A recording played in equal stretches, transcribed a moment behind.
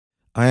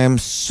I am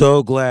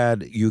so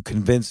glad you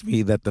convinced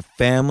me that the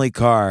family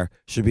car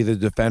should be the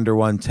Defender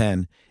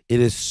 110.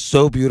 It is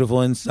so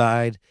beautiful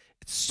inside.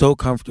 It's so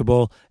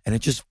comfortable, and it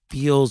just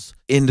feels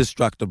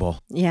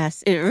indestructible.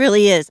 Yes, it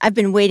really is. I've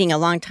been waiting a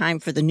long time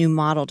for the new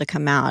model to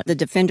come out. The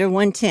Defender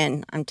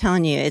 110, I'm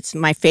telling you, it's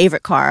my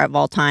favorite car of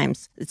all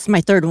times. It's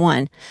my third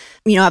one.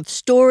 You know, I have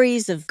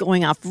stories of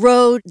going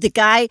off-road. The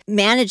guy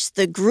managed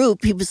the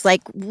group. He was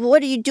like,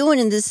 what are you doing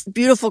in this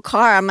beautiful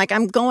car? I'm like,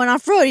 I'm going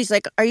off-road. He's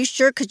like, are you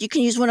sure? Because you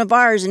can use one of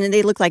ours. And then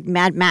they look like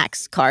Mad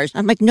Max cars.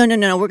 I'm like, no,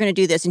 we're going to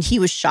do this. And he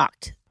was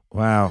shocked.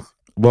 Wow.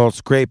 Well,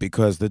 it's great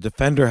because the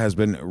Defender has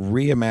been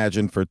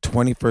reimagined for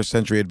 21st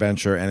century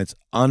adventure, and its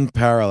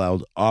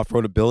unparalleled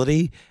off-road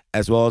ability,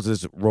 as well as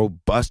its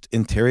robust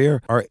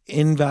interior, are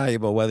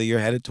invaluable whether you're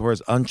headed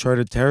towards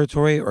uncharted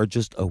territory or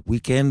just a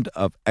weekend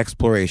of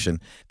exploration.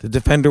 The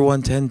Defender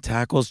 110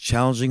 tackles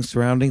challenging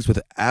surroundings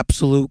with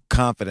absolute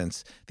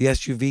confidence. The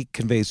SUV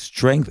conveys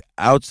strength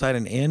outside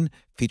and in,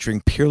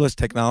 featuring peerless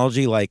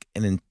technology like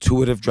an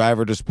intuitive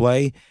driver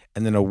display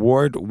and an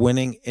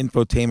award-winning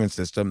infotainment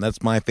system.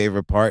 That's my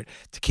favorite part,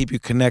 to keep you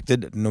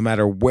connected no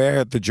matter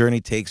where the journey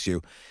takes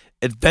you.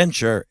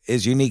 Adventure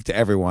is unique to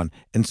everyone,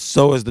 and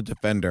so is the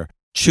Defender.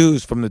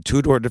 Choose from the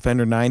two-door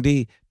Defender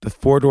 90, the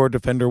four-door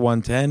Defender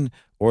 110,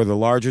 or the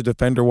larger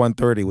Defender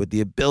 130 with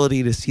the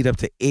ability to seat up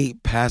to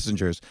 8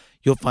 passengers.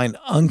 You'll find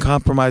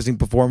uncompromising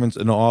performance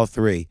in all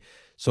three.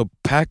 So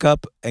pack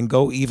up and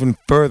go even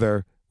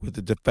further with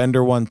the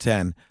Defender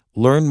 110.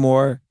 Learn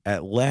more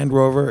at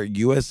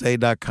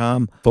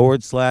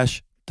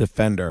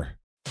LandRoverUSA.com/Defender.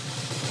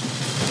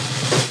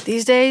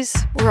 These days,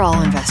 we're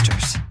all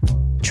investors,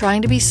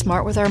 trying to be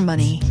smart with our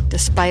money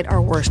despite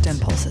our worst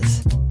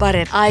impulses. But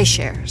at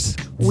iShares,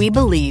 we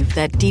believe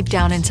that deep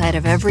down inside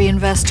of every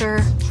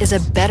investor is a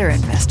better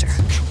investor.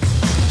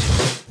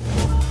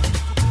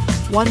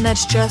 One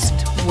that's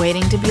just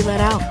waiting to be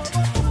let out.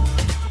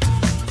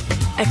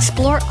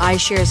 Explore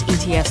iShares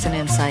ETFs and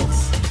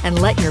insights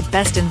and let your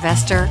best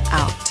investor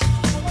out.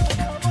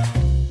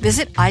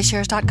 Visit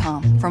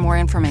iShares.com for more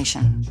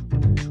information.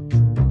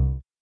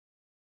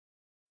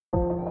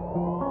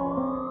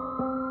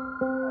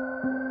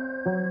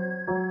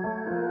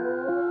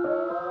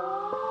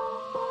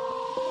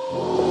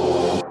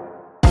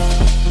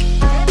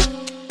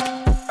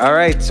 All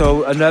right,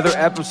 so another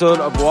episode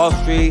of Wall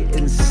Street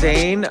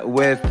Insane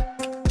with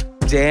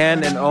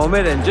Dan and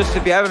Omid. And just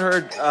if you haven't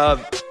heard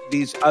of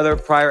these other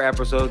prior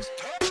episodes,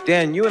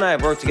 Dan, you and I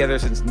have worked together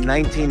since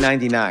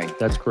 1999.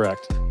 That's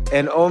correct.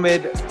 And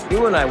Omid,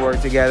 you and I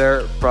worked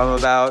together from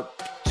about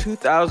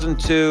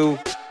 2002 to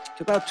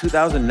about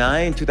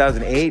 2009,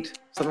 2008,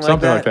 something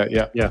like that.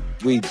 Yeah.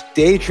 We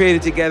day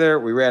traded together.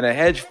 We ran a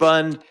hedge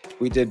fund.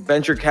 We did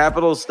venture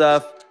capital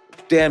stuff.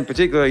 Dan,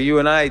 particularly, you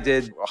and I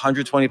did a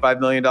 $125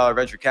 million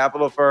venture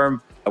capital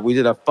firm. We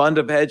did a fund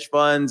of hedge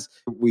funds.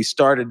 We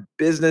started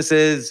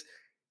businesses.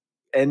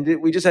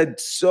 And we just had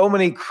so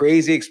many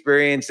crazy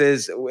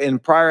experiences. In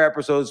prior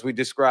episodes, we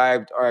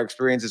described our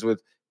experiences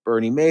with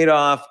Bernie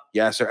Madoff,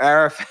 Yasser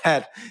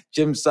Arafat,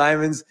 Jim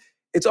Simons.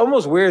 It's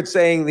almost weird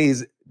saying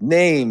these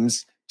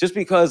names just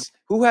because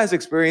who has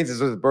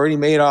experiences with Bernie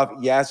Madoff,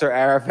 Yasser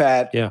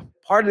Arafat? Yeah.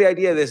 Part of the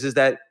idea of this is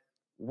that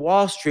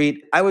Wall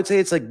Street, I would say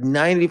it's like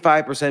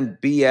 95%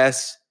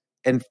 BS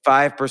and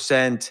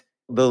 5%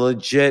 the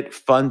legit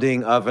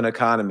funding of an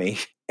economy.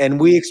 And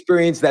we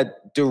experienced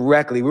that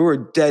directly. We were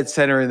dead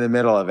center in the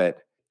middle of it.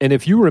 And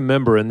if you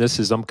remember, and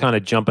I'm kind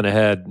of jumping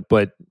ahead,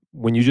 but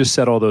when you just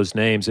said all those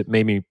names, it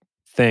made me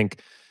think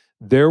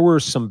there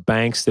were some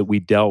banks that we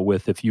dealt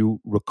with, if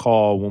you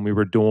recall, when we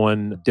were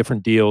doing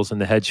different deals in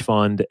the hedge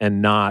fund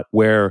and not,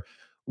 where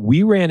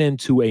we ran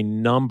into a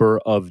number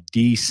of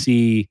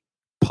DC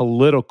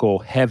political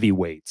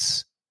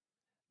heavyweights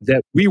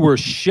that we were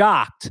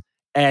shocked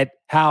at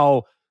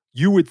how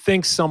you would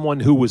think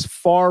someone who was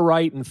far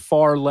right and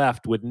far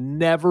left would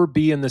never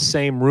be in the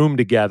same room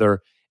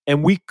together.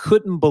 And we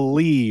couldn't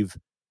believe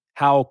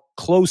how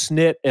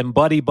close-knit and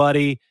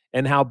buddy-buddy,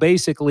 and how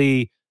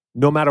basically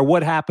no matter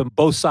what happened,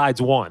 both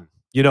sides won.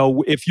 You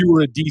know, if you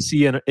were a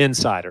DC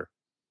insider.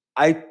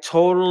 I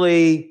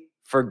totally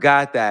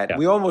forgot that. Yeah.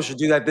 We almost should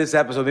do that this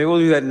episode. Maybe we'll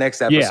do that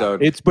next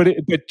episode. Yeah,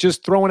 but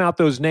just throwing out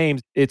those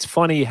names, it's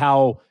funny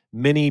how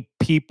many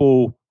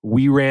people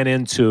we ran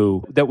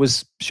into that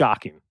was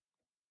shocking.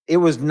 It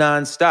was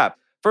nonstop.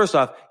 First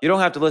off, you don't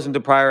have to listen to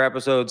prior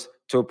episodes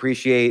to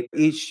appreciate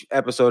each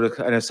episode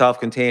kind of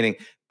self-containing,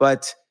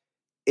 but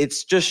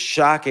it's just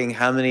shocking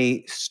how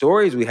many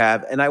stories we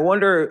have. And I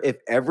wonder if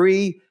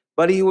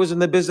everybody who was in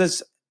the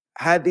business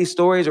had these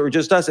stories or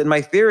just us. And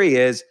my theory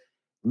is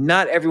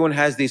not everyone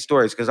has these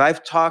stories, because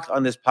I've talked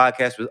on this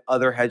podcast with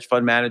other hedge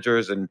fund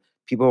managers and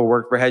people who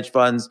work for hedge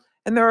funds,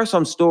 and there are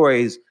some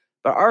stories,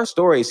 but our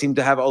stories seem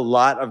to have a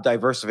lot of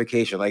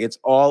diversification. Like it's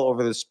all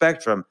over the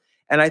spectrum.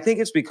 And I think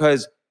it's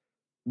because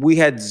we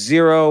had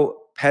zero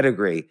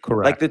pedigree.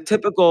 Correct. Like the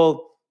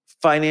typical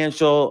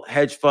financial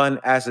hedge fund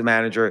asset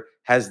manager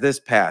has this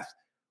path.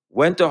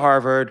 Went to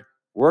Harvard,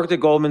 worked at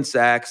Goldman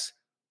Sachs,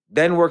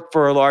 then worked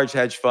for a large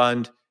hedge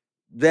fund,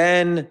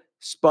 then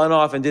spun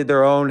off and did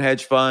their own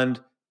hedge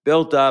fund,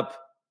 built up.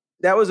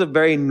 That was a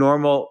very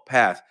normal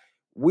path.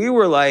 We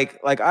were like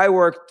I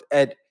worked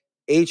at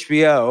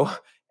HBO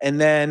and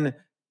then,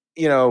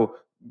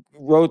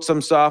 wrote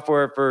some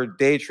software for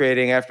day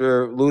trading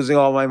after losing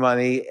all my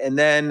money. And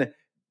then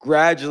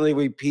gradually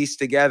we pieced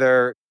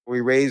together, we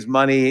raised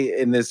money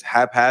in this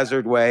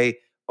haphazard way.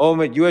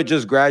 Omid, you had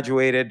just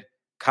graduated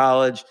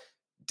college.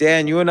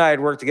 Dan, you and I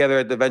had worked together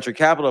at the venture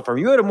capital firm.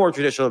 You had a more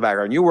traditional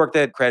background. You worked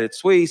at Credit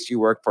Suisse. You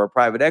worked for a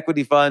private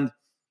equity fund.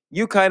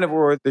 You kind of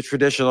were the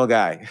traditional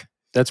guy.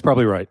 That's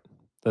probably right.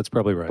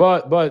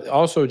 But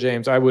also,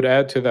 James, I would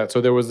add to that. So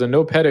there was the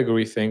no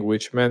pedigree thing,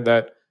 which meant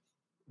that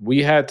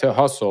we had to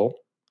hustle.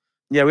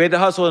 Yeah, we had to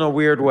hustle in a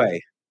weird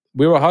way.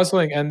 We were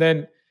hustling, and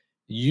then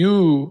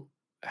you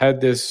had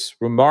this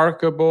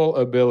remarkable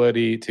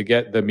ability to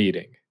get the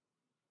meeting,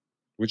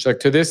 which, like,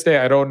 to this day,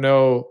 I don't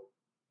know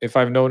if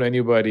I've known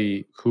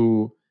anybody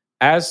who,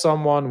 as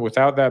someone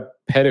without that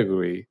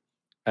pedigree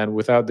and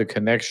without the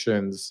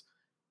connections,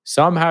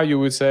 somehow you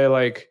would say,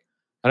 like,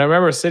 and I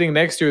remember sitting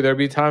next to you, there'd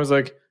be times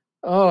like,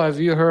 oh, have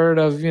you heard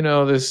of,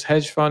 this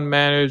hedge fund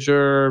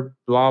manager,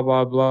 blah,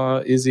 blah,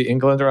 blah, Izzy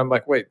Englander? I'm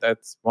like, wait,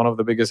 that's one of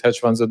the biggest hedge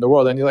funds in the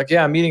world. And you're like,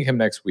 yeah, I'm meeting him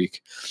next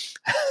week.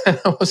 I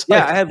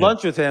had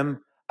lunch with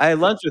him. I had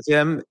lunch with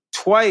him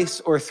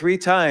twice or three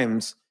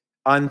times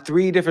on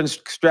three different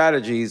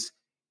strategies.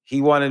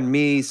 He wanted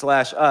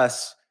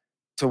me/us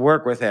to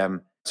work with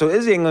him. So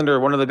Izzy Englander,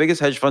 one of the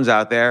biggest hedge funds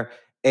out there.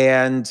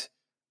 And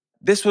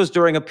this was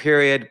during a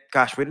period,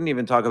 gosh, we didn't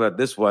even talk about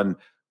this one,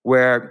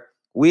 where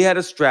we had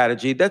a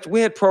strategy that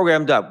we had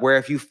programmed up where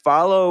if you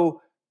follow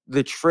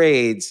the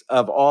trades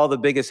of all the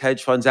biggest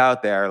hedge funds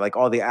out there, like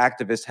all the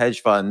activist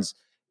hedge funds,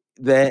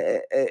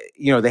 they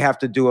have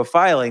to do a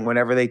filing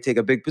whenever they take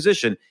a big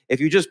position. If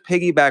you just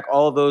piggyback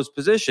all of those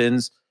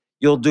positions,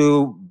 you'll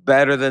do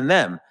better than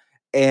them.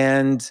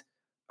 And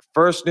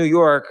First New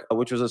York,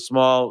 which was a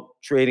small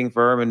trading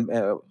firm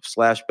and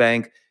 /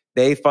 bank,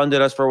 they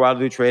funded us for a while to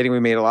do trading. We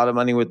made a lot of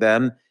money with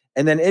them.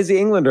 And then Izzy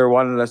Englander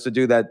wanted us to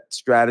do that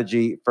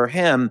strategy for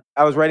him.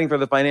 I was writing for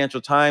the Financial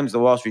Times, the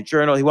Wall Street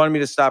Journal. He wanted me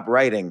to stop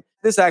writing.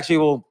 This actually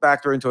will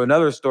factor into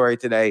another story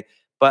today,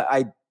 but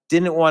I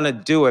didn't want to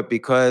do it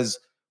because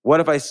what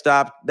if I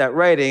stopped that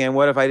writing and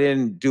what if I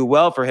didn't do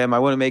well for him? I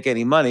wouldn't make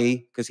any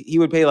money because he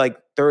would pay like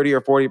 30 or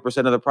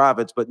 40% of the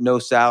profits, but no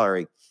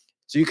salary.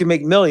 So you can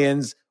make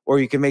millions or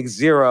you can make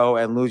zero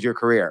and lose your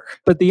career.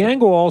 But the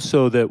angle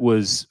also that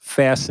was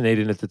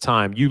fascinating at the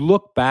time, you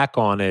look back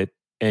on it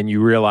and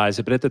you realize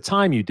it, but at the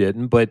time you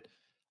didn't. But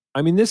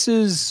I mean, this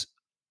is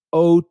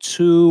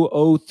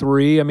 02,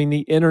 03. I mean,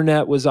 the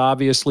internet was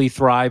obviously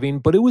thriving,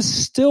 but it was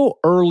still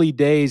early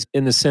days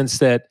in the sense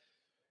that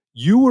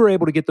you were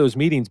able to get those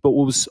meetings. But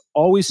what was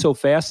always so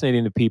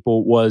fascinating to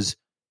people was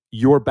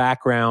your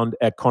background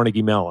at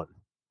Carnegie Mellon,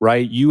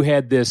 right? You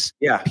had this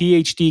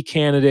PhD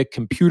candidate,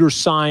 computer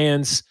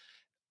science.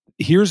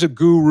 Here's a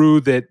guru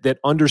that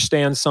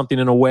understands something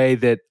in a way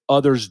that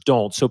others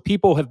don't. So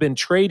people have been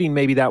trading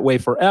maybe that way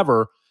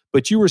forever,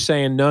 but you were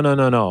saying,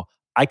 no.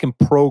 I can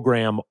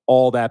program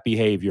all that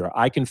behavior.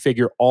 I can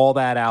figure all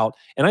that out.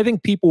 And I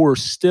think people were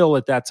still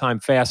at that time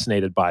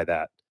fascinated by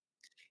that.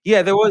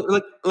 Yeah, there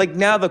was like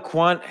now the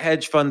quant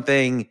hedge fund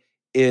thing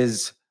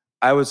is,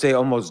 I would say,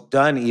 almost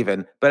done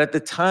even. But at the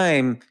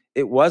time,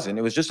 it wasn't.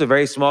 It was just a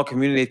very small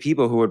community of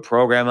people who would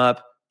program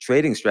up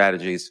trading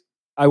strategies.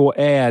 I will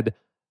add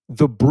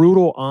the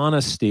brutal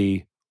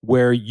honesty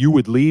where you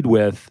would lead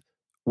with,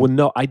 well,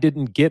 no, I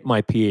didn't get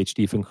my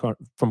PhD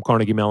from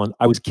Carnegie Mellon.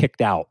 I was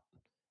kicked out.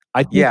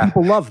 I think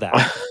people love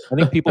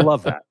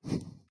that.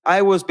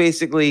 I was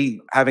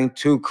basically having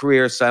two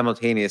careers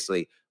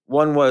simultaneously.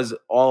 One was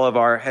all of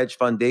our hedge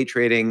fund day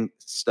trading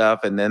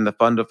stuff and then the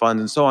fund of funds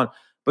and so on.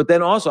 But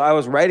then also I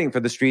was writing for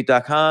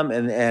thestreet.com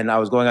and I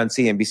was going on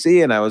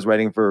CNBC and I was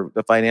writing for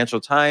the Financial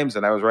Times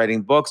and I was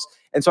writing books.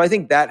 And so I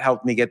think that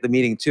helped me get the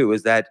meeting too,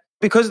 is that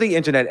because of the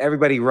internet,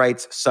 everybody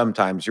writes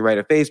sometimes. You write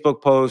a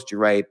Facebook post, you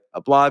write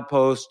a blog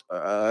post,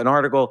 an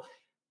article,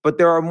 but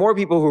there are more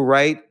people who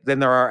write than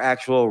there are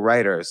actual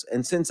writers.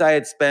 And since I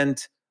had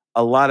spent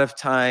a lot of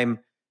time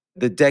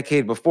the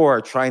decade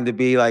before trying to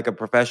be like a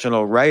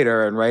professional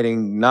writer and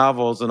writing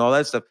novels and all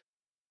that stuff,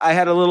 I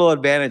had a little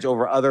advantage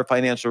over other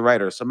financial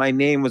writers. So my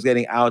name was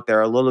getting out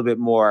there a little bit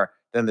more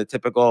than the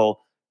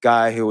typical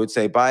guy who would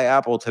say, buy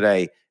Apple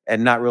today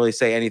and not really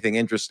say anything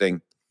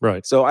interesting.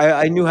 Right. So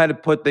I knew how to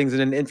put things in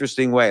an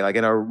interesting way, like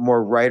in a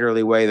more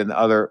writerly way than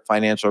other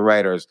financial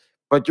writers.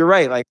 But you're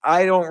right. Like,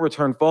 I don't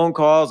return phone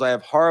calls. I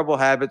have horrible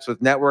habits with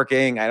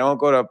networking. I don't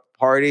go to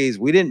parties.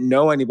 We didn't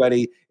know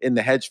anybody in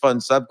the hedge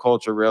fund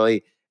subculture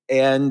really.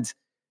 And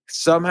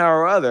somehow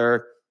or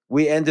other,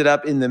 we ended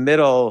up in the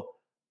middle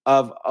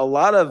of a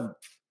lot of,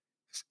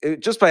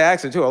 just by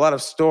accident too, a lot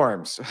of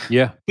storms.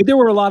 Yeah. But there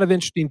were a lot of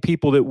interesting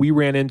people that we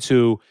ran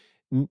into,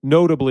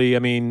 notably, I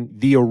mean,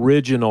 the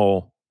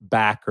original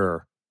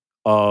backer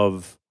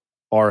of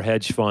our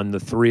hedge fund, the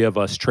three of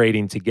us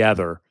trading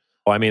together.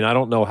 I mean, I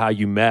don't know how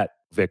you met,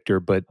 Victor,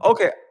 but...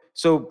 Okay.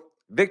 So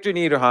Victor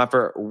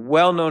Niederhoffer,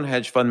 well-known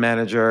hedge fund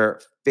manager,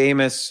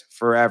 famous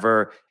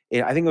forever.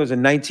 I think it was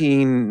in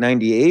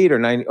 1998 or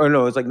no, it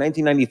was like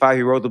 1995.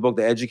 He wrote the book,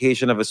 The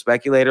Education of a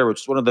Speculator,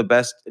 which is one of the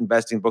best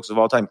investing books of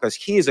all time because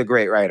he's a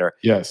great writer.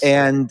 Yes.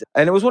 And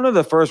it was one of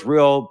the first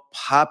real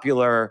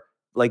popular,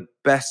 like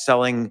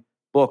best-selling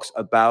books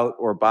about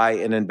or by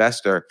an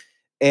investor.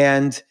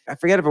 And I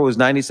forget if it was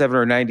 97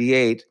 or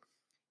 98.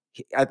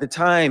 At the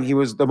time, he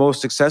was the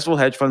most successful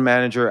hedge fund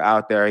manager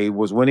out there. He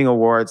was winning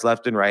awards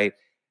left and right.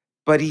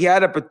 But he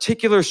had a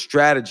particular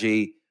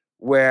strategy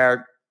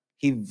where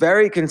he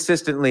very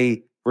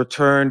consistently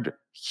returned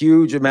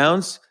huge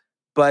amounts,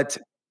 but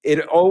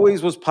it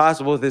always was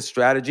possible with his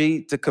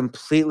strategy to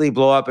completely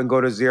blow up and go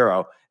to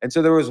zero. And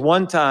so there was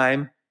one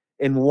time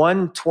in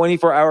one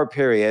 24-hour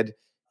period,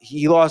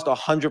 he lost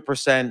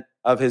 100%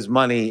 of his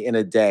money in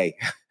a day.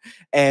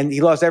 And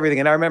he lost everything.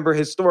 And I remember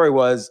his story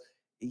was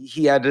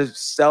he had to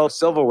sell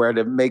silverware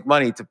to make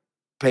money to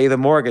pay the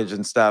mortgage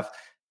and stuff.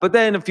 But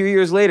then a few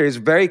years later, he's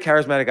a very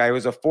charismatic guy. He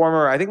was a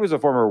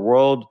former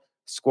world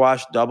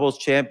squash doubles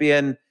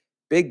champion,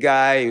 big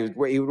guy.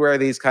 He would wear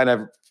these kind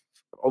of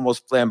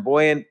almost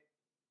flamboyant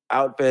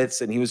outfits,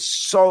 and he was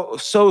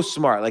so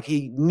smart. Like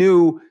he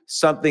knew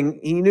something.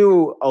 He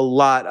knew a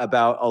lot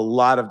about a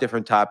lot of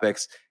different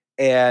topics,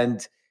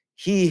 and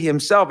he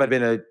himself had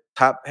been a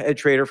top head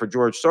trader for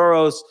George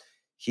Soros.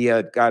 He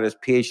had got his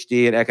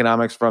PhD in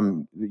economics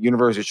from the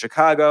University of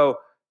Chicago,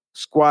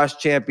 squash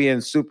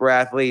champion, super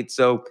athlete.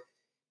 So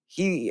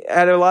he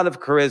had a lot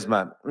of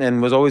charisma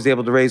and was always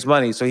able to raise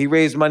money. So he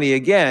raised money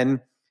again.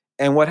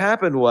 And what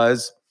happened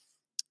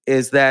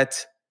is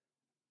that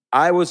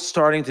I was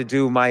starting to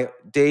do my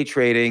day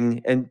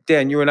trading. And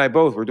Dan, you and I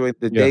both were doing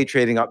the day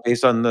trading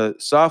based on the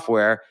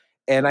software.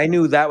 And I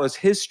knew that was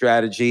his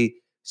strategy.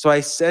 So I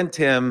sent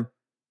him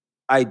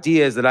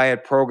ideas that I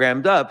had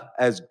programmed up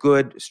as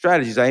good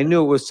strategies. I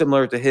knew it was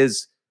similar to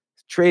his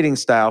trading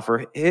style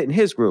in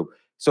his group.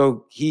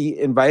 So he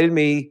invited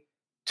me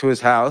to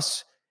his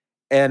house.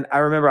 And I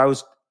remember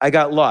I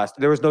got lost.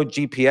 There was no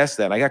GPS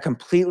then. I got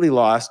completely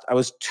lost. I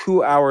was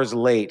 2 hours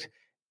late.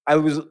 I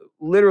was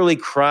literally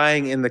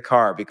crying in the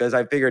car because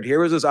I figured here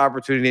was this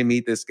opportunity to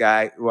meet this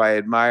guy who I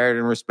admired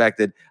and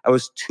respected. I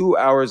was 2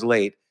 hours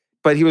late,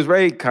 but he was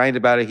very kind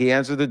about it. He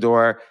answered the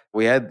door.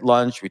 We had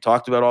lunch. We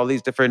talked about all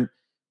these different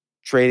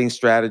trading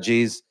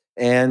strategies.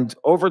 And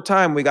over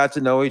time, we got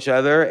to know each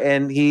other.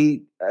 And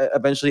he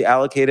eventually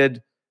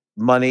allocated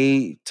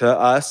money to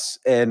us,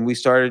 and we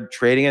started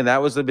trading, and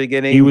that was the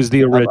beginning. He was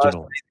the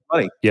original.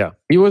 Money. Yeah.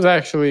 He was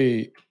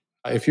actually,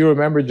 if you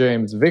remember,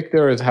 James,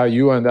 Victor is how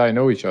you and I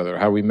know each other,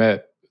 how we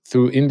met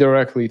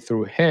indirectly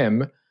through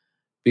him,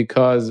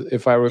 because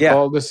if I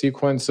recall the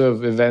sequence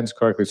of events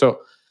correctly.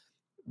 So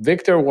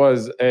Victor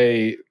was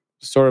a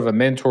sort of a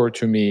mentor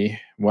to me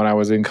when I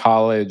was in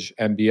college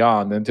and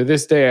beyond. And to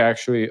this day, I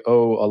actually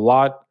owe a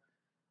lot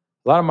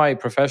of my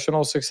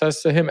professional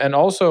success to him. And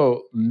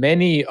also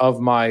many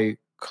of my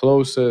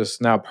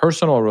closest now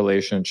personal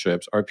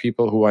relationships are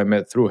people who I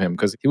met through him,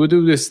 because he would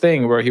do this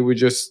thing where he would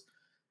just,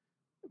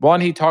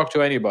 he'd talk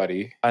to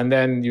anybody, and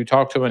then you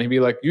talk to him and he'd be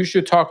like, you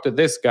should talk to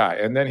this guy.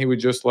 And then he would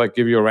just like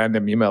give you a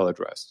random email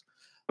address.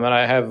 And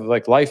I have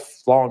like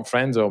lifelong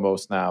friends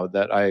almost now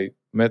that I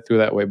met through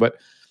that way. But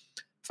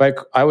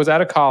I was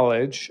out of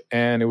college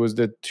and it was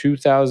the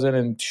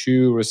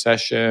 2002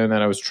 recession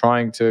and I was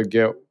trying to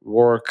get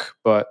work,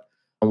 but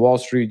Wall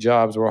Street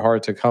jobs were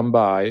hard to come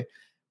by.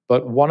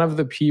 But one of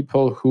the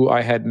people who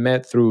I had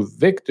met through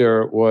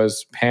Victor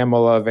was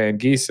Pamela Van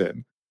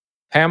Giesen.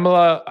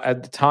 Pamela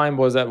at the time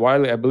was at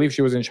Wiley. I believe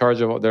she was in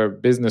charge of their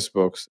business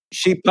books.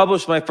 She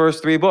published my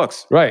first 3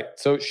 books. Right.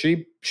 So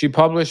she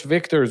published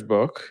Victor's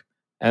book,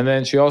 and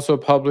then she also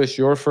published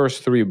your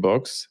first 3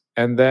 books.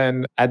 And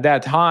then at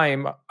that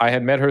time, I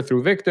had met her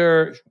through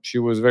Victor. She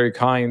was very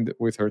kind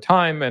with her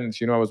time, and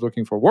I was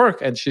looking for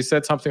work. And she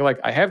said something like,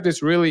 I have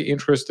this really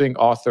interesting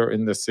author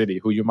in the city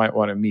who you might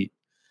want to meet.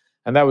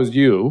 And that was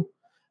you.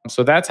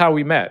 So that's how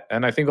we met.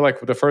 And I think like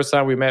the first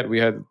time we met, we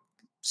had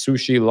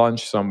sushi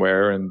lunch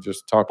somewhere and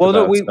just talked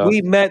about stuff.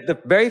 We met the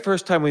very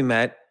first time we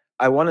met,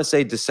 I want to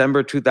say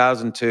December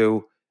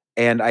 2002.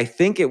 And I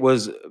think it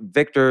was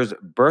Victor's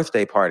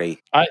birthday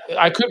party.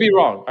 I could be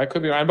wrong.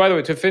 And by the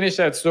way, to finish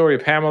that story,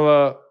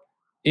 Pamela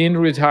in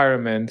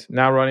retirement,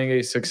 now running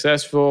a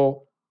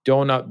successful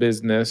donut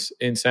business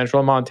in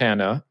central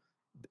Montana.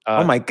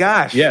 Oh my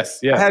gosh. Yes.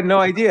 I had no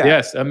idea.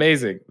 Yes.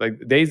 Amazing.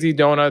 Like Daisy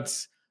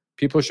Donuts.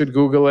 People should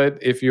Google it.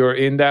 If you're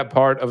in that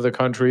part of the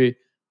country,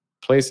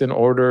 place an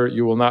order.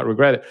 You will not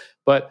regret it.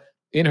 But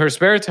in her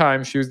spare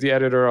time, she was the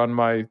editor on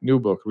my new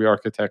book,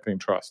 Re-Architecting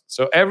Trust.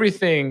 So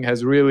everything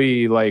has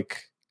really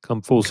like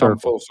come full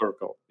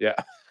circle. Yeah.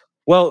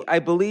 Well, I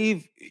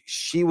believe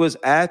she was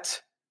at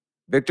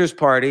Victor's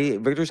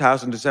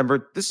house in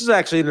December. This is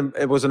actually,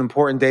 it was an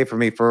important day for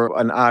me for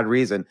an odd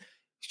reason.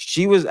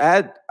 She was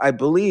at, I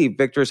believe,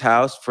 Victor's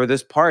house for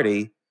this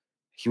party.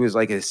 He was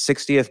like his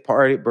 60th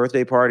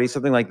birthday party,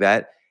 something like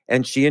that.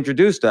 And she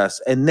introduced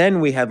us. And then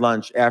we had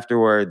lunch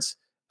afterwards,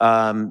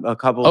 a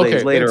couple of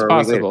days later. It's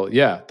possible.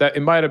 Yeah, that it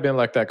might have been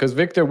like that. Because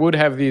Victor would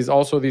have these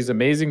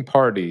amazing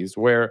parties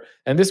where,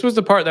 and this was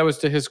the part that was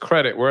to his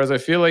credit. Whereas I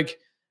feel like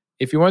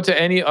if you went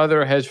to any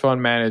other hedge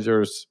fund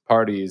managers'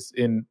 parties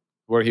in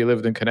where he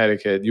lived in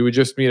Connecticut, you would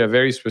just meet a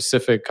very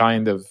specific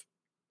kind of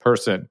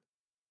person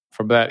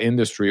from that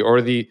industry,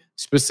 or the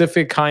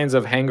specific kinds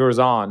of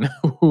hangers-on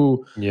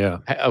who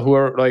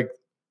are like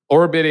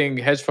orbiting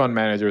hedge fund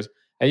managers.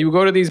 And you would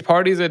go to these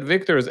parties at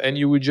Victor's and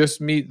you would just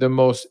meet the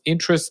most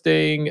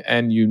interesting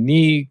and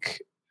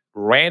unique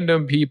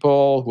random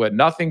people who had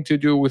nothing to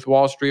do with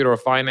Wall Street or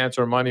finance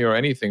or money or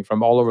anything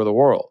from all over the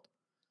world.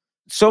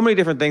 So many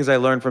different things I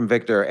learned from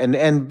Victor.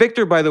 And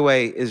Victor, by the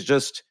way, is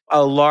just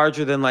a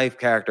larger than life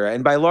character.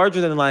 And by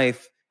larger than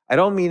life, I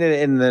don't mean it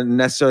in the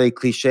necessarily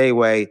cliche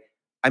way.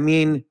 I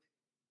mean,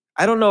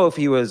 I don't know if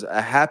he was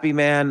a happy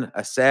man,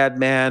 a sad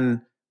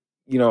man.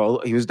 You know,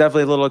 he was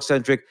definitely a little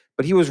eccentric,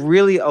 but he was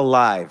really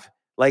alive.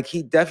 Like,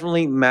 he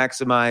definitely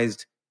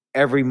maximized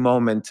every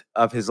moment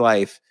of his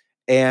life.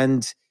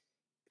 And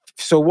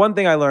so one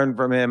thing I learned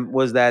from him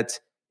was that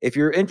if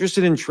you're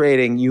interested in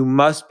trading, you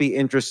must be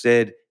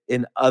interested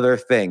in other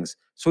things.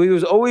 So he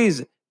was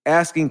always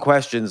asking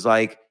questions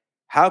like,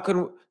 how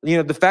can,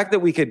 the fact that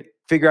we could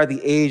figure out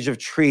the age of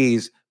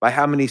trees by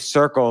how many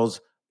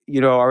circles,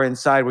 are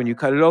inside when you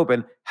cut it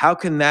open, how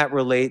can that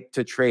relate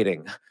to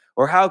trading?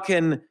 Or how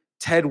can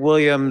Ted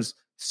Williams'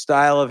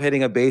 style of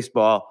hitting a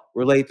baseball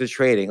relate to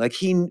trading? Like,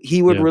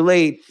 he would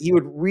relate, he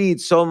would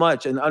read so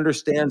much and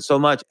understand so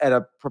much at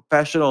a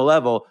professional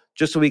level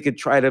just so we could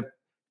try to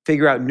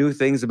figure out new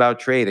things about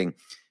trading.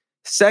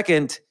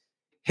 Second,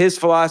 his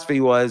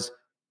philosophy was,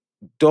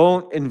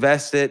 don't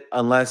invest it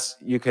unless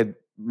you could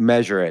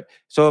measure it.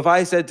 So if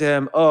I said to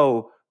him,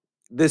 oh,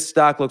 this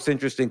stock looks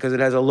interesting because it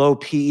has a low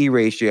PE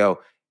ratio,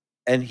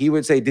 and he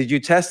would say, did you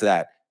test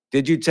that?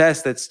 Did you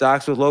test that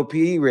stocks with low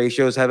PE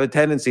ratios have a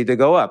tendency to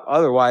go up?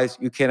 Otherwise,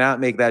 you cannot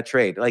make that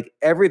trade. Like,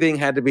 everything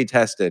had to be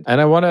tested. And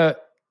I want to,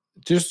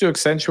 just to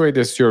accentuate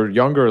this to your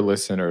younger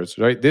listeners,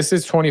 right? This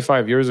is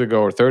 25 years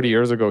ago or 30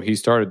 years ago he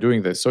started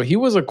doing this. So he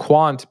was a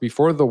quant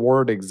before the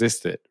word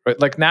existed, right?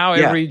 Like, now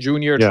every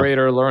junior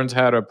trader learns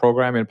how to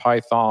program in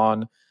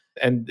Python,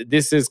 and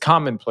this is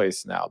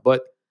commonplace now.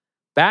 But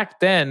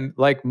back then,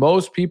 like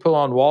most people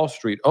on Wall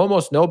Street,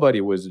 almost nobody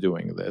was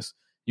doing this.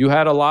 You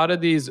had a lot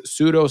of these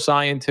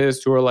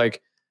pseudoscientists who are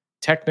like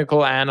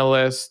technical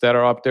analysts that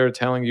are up there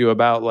telling you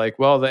about, like,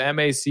 well, the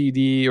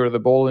MACD or the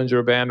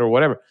Bollinger Band or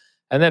whatever.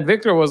 And then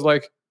Victor was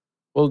like,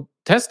 well,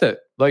 test it.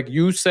 Like,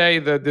 you say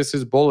that this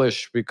is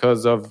bullish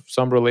because of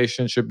some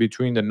relationship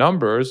between the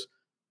numbers.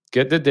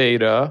 Get the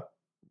data,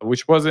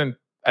 which wasn't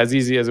as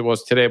easy as it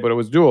was today, but it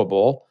was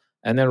doable.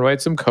 And then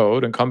write some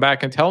code and come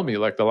back and tell me,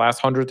 like, the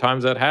last 100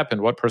 times that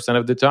happened, what %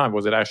 of the time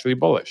was it actually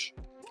bullish?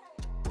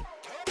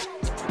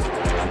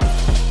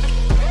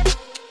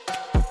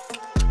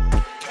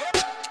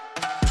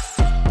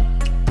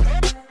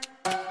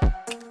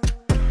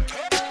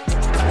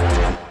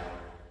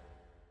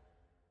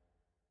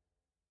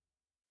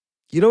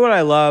 You know what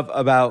I love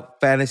about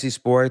fantasy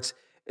sports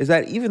is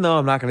that even though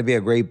I'm not going to be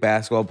a great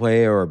basketball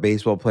player or a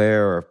baseball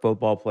player or a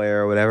football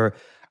player or whatever,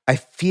 I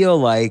feel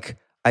like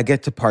I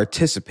get to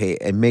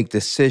participate and make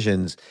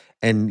decisions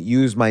and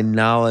use my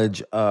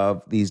knowledge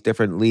of these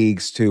different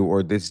leagues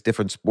or these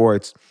different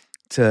sports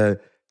to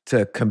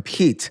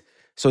compete.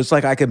 So it's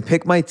like I can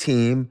pick my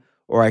team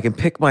or I can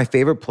pick my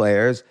favorite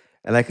players,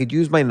 and I could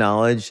use my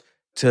knowledge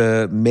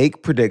to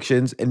make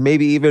predictions and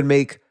maybe even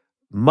make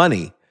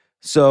money.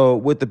 So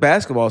with the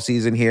basketball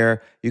season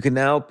here, you can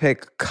now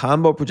pick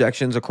combo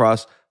projections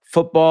across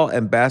football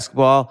and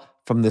basketball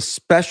from the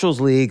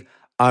Specials League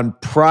on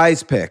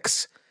Prize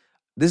Picks.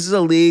 This is a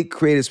league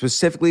created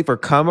specifically for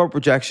combo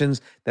projections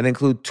that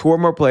include two or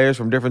more players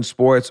from different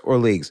sports or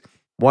leagues.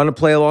 Want to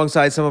play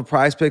alongside some of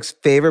Prize Picks'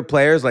 favorite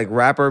players like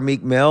rapper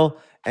Meek Mill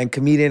and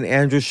comedian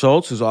Andrew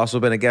Schultz, who's also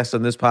been a guest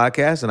on this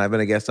podcast, and I've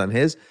been a guest on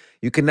his?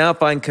 You can now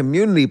find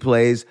community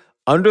plays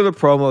under the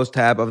promos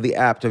tab of the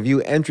app to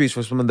view entries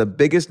for some of the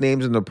biggest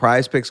names in the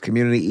Prize Picks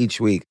community each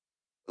week.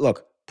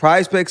 Look,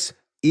 Prize Picks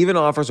even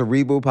offers a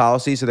reboot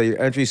policy so that your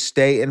entries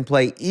stay in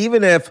play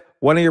even if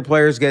one of your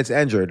players gets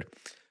injured.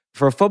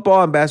 For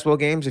football and basketball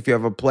games, if you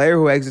have a player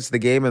who exits the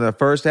game in the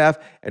first half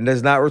and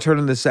does not return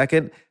in the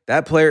second,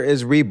 that player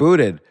is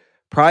rebooted.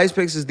 Prize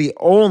Picks is the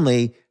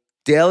only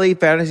daily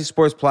fantasy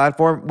sports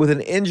platform with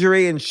an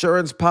injury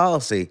insurance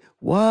policy.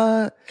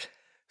 What?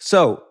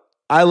 So,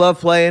 I love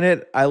playing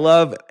it. I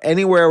love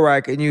anywhere where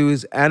I can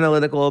use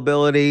analytical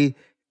ability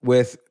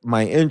with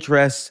my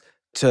interests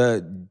to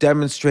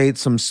demonstrate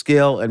some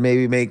skill and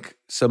maybe make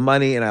some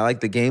money. And I like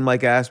the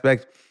game-like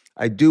aspect.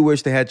 I do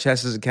wish they had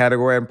chess as a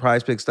category on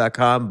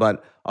prizepicks.com,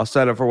 but I'll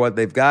settle for what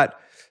they've got.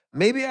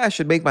 Maybe I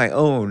should make my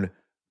own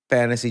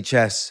fantasy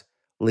chess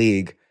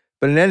league.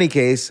 But in any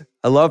case,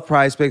 I love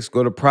Prize Picks.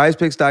 Go to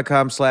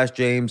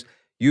prizepicks.com/James.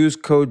 Use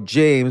code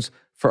James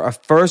for a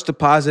first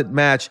deposit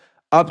match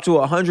up to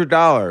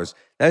 $100.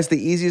 That's the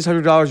easiest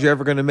 $100 you're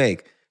ever going to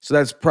make. So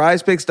that's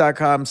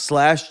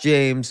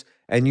prizepicks.com/James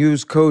and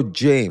use code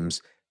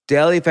James.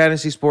 Daily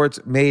fantasy sports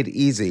made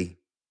easy.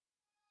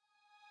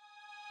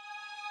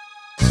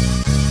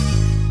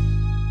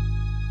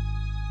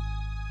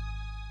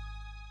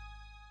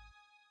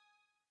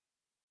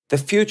 the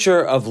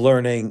future of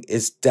learning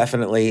is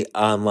definitely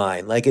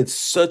online. Like, it's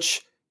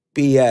such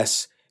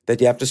BS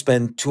that you have to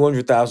spend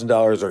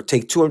 $200,000 or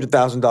take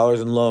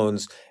 $200,000 in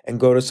loans and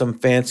go to some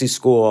fancy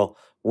school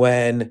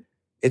when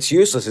it's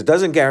useless. It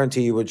doesn't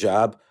guarantee you a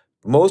job.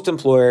 Most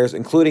employers,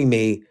 including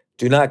me,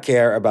 do not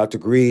care about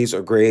degrees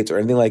or grades or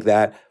anything like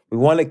that. We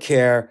want to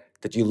care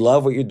that you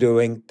love what you're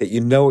doing, that you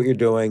know what you're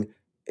doing,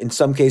 in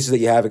some cases that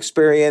you have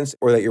experience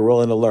or that you're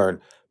willing to learn.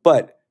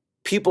 But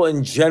people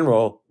in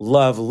general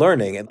love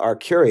learning and are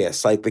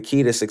curious. Like, the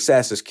key to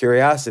success is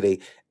curiosity.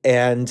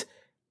 And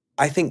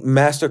I think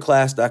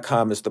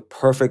masterclass.com is the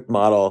perfect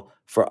model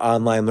for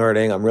online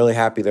learning. I'm really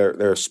happy they're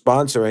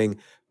sponsoring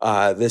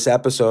this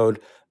episode.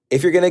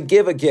 If you're going to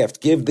give a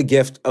gift, give the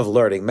gift of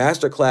learning.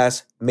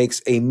 Masterclass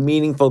makes a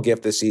meaningful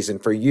gift this season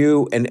for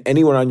you and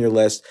anyone on your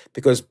list,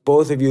 because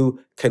both of you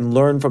can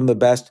learn from the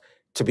best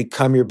to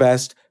become your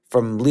best,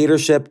 from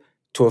leadership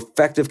to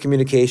effective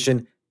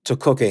communication to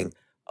cooking.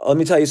 Let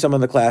me tell you some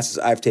of the classes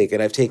I've taken.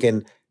 I've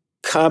taken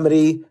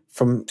comedy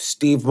from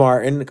Steve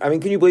Martin. I mean,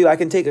 can you believe I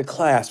can take a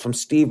class from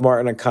Steve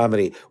Martin on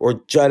comedy, or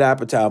Judd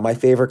Apatow, my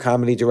favorite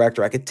comedy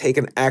director? I could take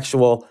an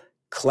actual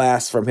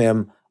class from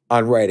him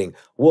on writing.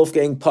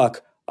 Wolfgang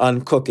Puck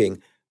on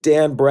cooking.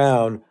 Dan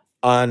Brown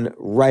on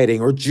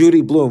writing, or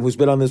Judy Bloom, who's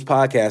been on this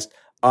podcast,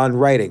 on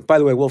writing. By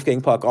the way, Wolfgang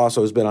Puck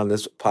also has been on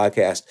this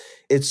podcast.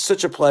 It's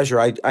such a pleasure.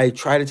 I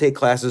try to take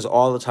classes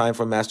all the time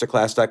from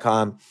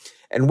masterclass.com.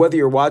 And whether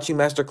you're watching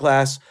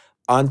Masterclass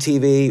on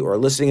TV or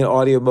listening in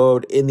audio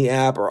mode in the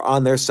app or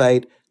on their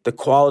site, the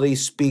quality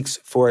speaks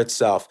for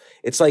itself.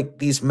 It's like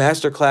these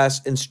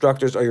Masterclass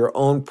instructors are your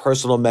own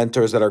personal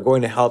mentors that are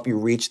going to help you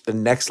reach the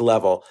next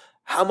level.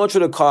 How much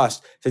would it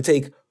cost to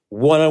take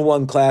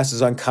one-on-one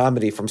classes on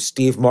comedy from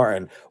Steve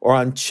Martin or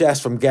on chess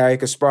from Gary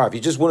Kasparov? You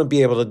just wouldn't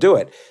be able to do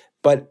it.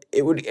 But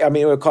it would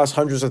cost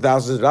hundreds of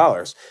thousands of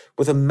dollars.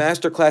 With a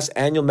Masterclass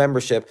annual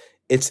membership,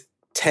 it's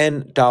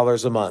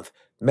 $10 a month.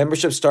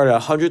 Memberships start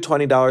at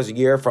 $120 a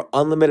year for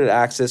unlimited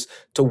access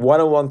to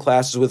one-on-one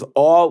classes with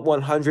all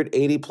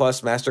 180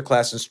 plus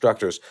Masterclass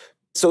instructors.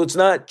 So it's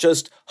not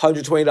just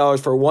 $120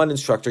 for one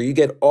instructor. You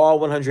get all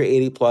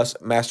 180 plus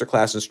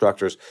Masterclass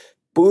instructors.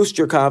 Boost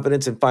your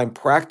confidence and find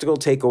practical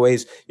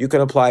takeaways you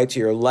can apply to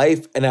your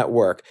life and at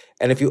work.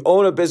 And if you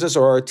own a business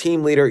or are a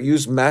team leader,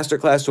 use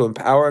Masterclass to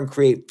empower and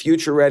create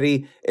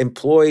future-ready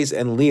employees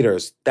and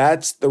leaders.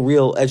 That's the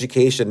real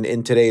education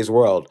in today's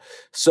world.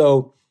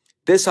 So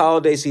this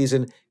holiday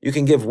season, you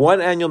can give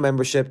one annual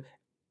membership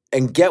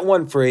and get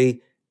one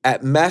free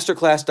at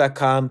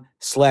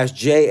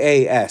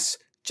masterclass.com/JAS.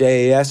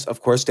 JAS,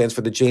 of course, stands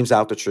for the James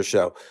Altucher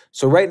Show.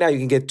 So right now you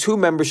can get two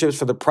memberships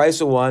for the price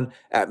of one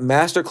at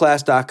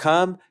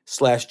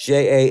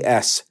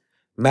masterclass.com/JAS.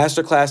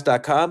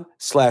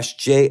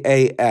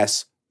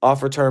 Masterclass.com/JAS.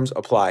 Offer terms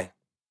apply.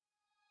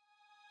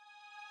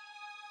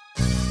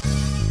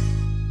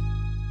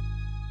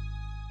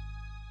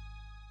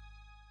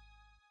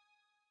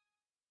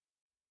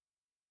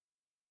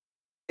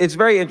 It's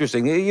very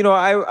interesting. You know,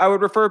 I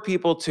would refer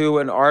people to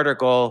an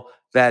article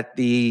that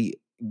the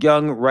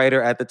young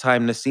writer at the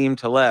time, Nassim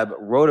Taleb,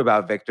 wrote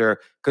about Victor,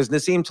 because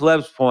Nassim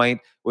Taleb's point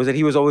was that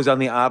he was always on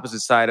the opposite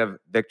side of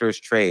Victor's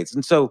trades.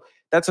 And so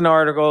that's an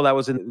article that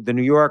was in the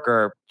New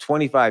Yorker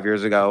 25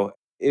 years ago.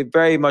 It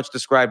very much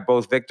described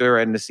both Victor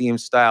and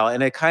Nassim's style,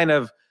 and it kind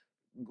of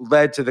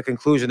led to the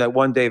conclusion that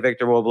one day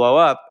Victor will blow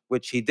up,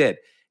 which he did.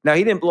 Now,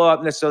 he didn't blow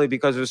up necessarily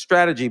because of his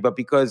strategy, but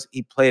because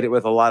he played it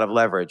with a lot of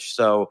leverage.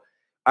 So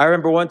I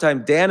remember one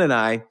time Dan and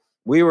I,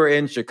 we were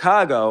in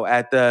Chicago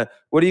at the,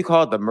 what do you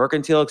call it? The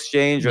Mercantile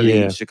Exchange or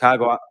the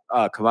Chicago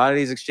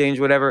Commodities Exchange,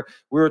 whatever.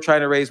 We were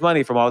trying to raise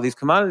money from all these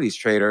commodities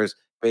traders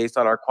based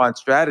on our quant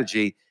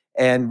strategy.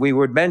 And we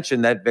would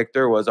mention that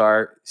Victor was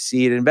our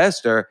seed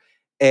investor.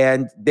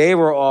 And they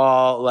were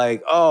all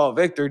like, oh,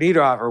 Victor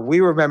Niederhoffer.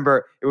 We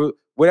remember, it was,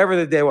 whatever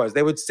the day was,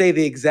 they would say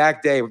the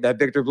exact day that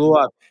Victor blew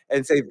up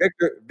and say,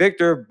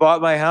 Victor bought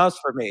my house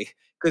for me.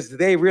 Because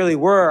they really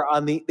were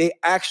they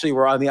actually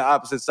were on the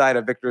opposite side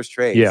of Victor's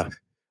trades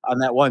on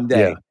that one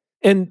day. Yeah.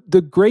 And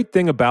the great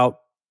thing about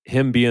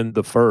him being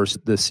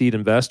the seed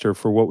investor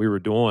for what we were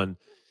doing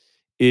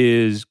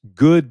is,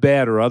 good,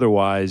 bad, or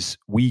otherwise,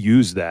 we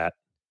used that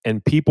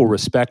and people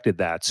respected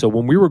that. So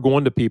when we were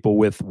going to people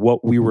with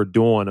what we were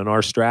doing and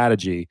our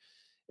strategy,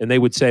 and they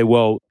would say,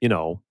 well, you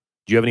know,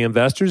 do you have any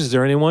investors? Is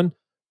there anyone?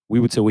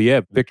 We would say, well,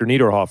 yeah, Victor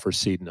Niederhoffer's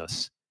seeding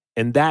us.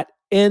 And that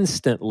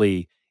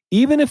instantly,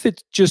 even if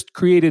it just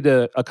created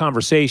a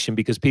conversation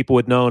because people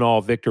had known, oh,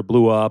 Victor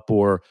blew up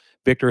or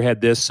Victor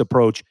had this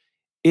approach,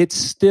 it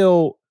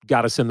still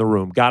got us in the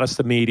room, got us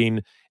the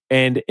meeting,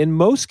 and in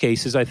most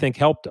cases, I think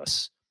helped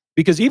us.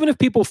 Because even if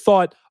people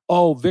thought,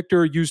 oh,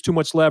 Victor used too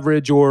much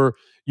leverage or,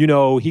 you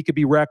know, he could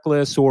be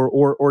reckless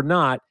or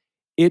not,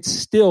 it's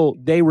still,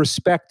 they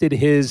respected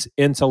his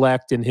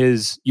intellect and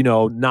his, you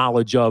know,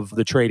 knowledge of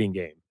the trading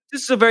game.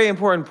 This is a very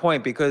important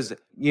point because,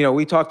 you know,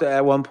 we talked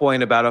at one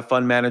point about a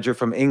fund manager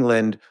from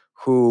England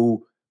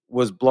who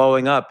was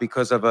blowing up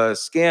because of a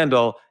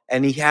scandal,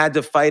 and he had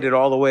to fight it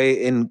all the way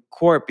in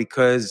court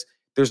because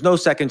there's no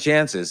second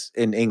chances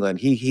in England.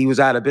 He was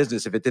out of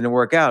business if it didn't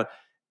work out.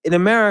 In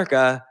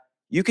America,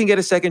 you can get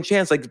a second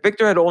chance. Like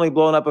Victor had only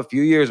blown up a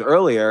few years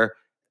earlier,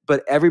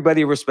 but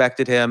everybody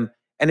respected him.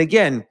 And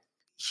again,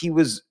 he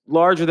was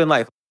larger than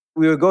life.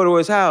 We would go to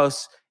his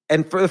house,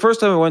 and for the first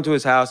time I went to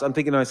his house, I'm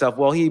thinking to myself,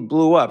 well, he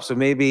blew up, so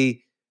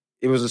maybe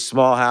it was a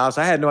small house.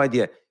 I had no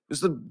idea. It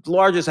was the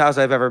largest house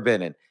I've ever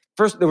been in.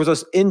 First, there was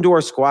this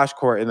indoor squash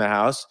court in the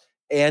house,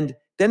 and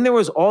then there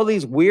was all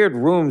these weird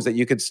rooms that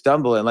you could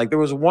stumble in. Like there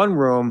was one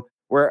room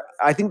where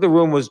I think the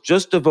room was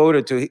just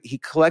devoted to, he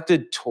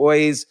collected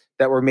toys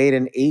that were made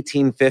in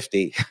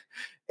 1850.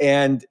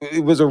 And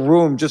it was a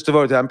room just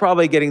devoted to, I'm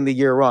probably getting the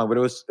year wrong, but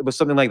it was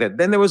something like that.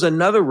 Then there was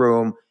another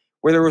room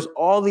where there was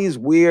all these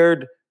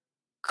weird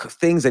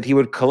things that he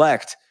would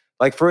collect.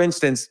 Like for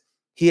instance,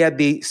 he had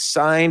the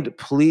signed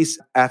police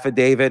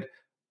affidavit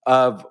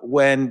of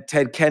when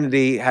Ted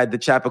Kennedy had the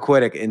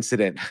Chappaquiddick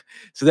incident.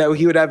 So that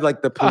he would have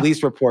like the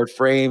police report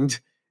framed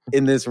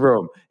in this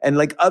room and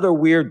like other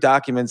weird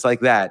documents like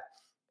that.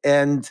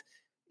 And,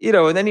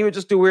 and then he would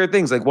just do weird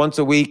things. Like once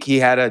a week, he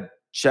had a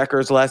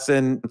checkers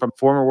lesson from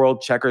former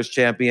world checkers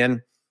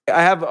champion.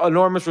 I have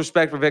enormous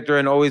respect for Victor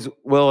and always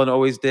will and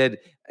always did.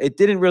 It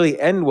didn't really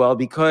end well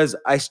because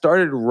I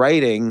started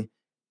writing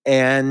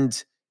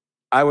and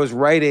I was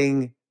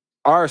writing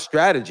our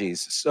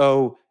strategies.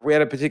 So we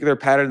had a particular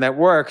pattern that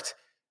worked.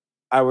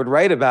 I would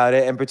write about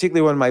it. And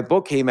particularly when my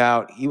book came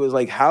out, he was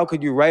like, how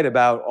could you write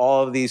about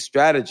all of these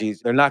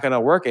strategies? They're not going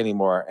to work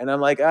anymore. And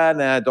I'm like,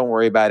 nah, don't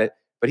worry about it.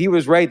 But he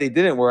was right. They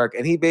didn't work.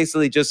 And he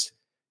basically just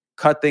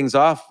cut things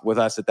off with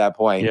us at that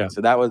point. Yeah.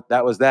 So that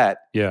was that.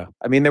 Yeah.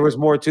 I mean, there was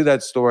more to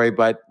that story,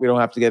 but we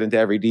don't have to get into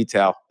every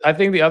detail. I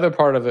think the other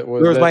part of it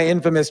was... There was my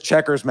infamous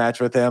checkers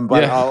match with him,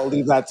 but I'll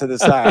leave that to the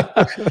side.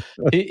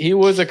 He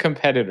was a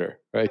competitor,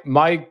 right?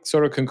 My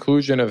sort of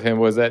conclusion of him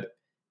was that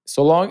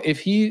if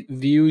he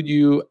viewed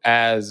you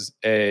as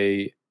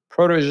a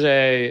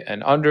protege,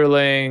 an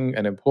underling,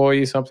 an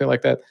employee, something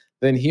like that,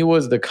 then he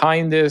was the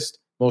kindest,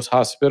 most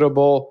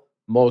hospitable,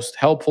 most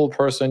helpful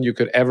person you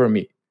could ever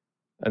meet.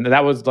 And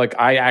that was like,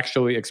 I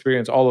actually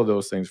experienced all of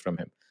those things from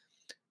him.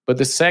 But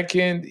the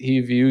second he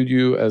viewed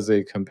you as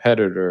a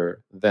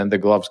competitor, then the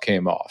gloves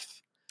came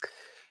off.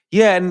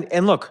 Yeah,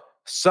 and look,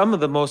 some of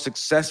the most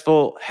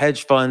successful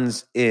hedge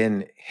funds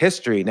in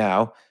history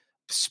now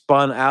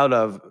spun out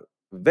of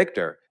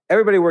Victor.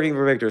 Everybody working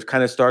for Victor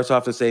kind of starts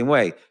off the same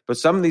way. But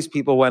some of these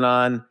people went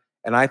on,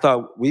 and I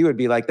thought we would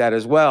be like that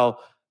as well.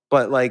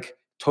 But like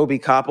Toby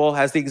Koppel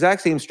has the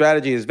exact same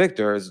strategy as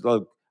Victor.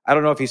 I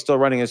don't know if he's still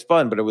running his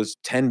fund, but it was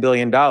 $10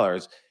 billion.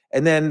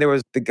 And then there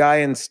was the guy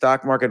in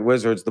Stock Market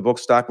Wizards, the book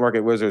Stock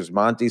Market Wizards,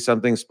 Monty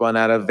something spun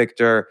out of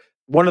Victor.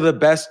 One of the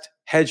best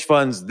hedge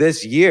funds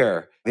this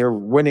year, they're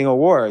winning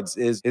awards,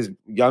 is his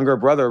younger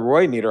brother,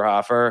 Roy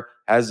Niederhoffer,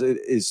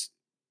 is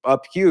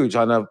up huge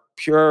on a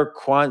pure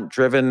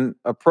quant-driven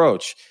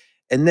approach.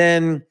 And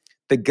then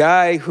the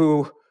guy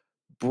who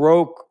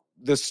broke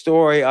the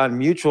story on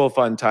mutual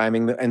fund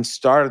timing and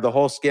started the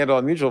whole scandal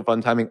on mutual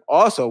fund timing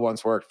also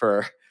once worked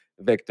for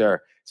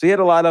Victor. So he had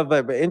a lot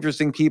of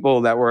interesting people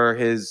that were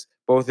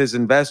both his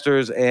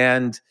investors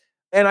and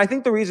I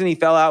think the reason he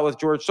fell out with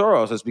George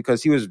Soros is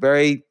because he was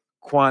very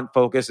quant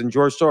focused and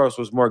George Soros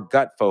was more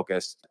gut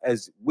focused.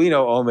 As we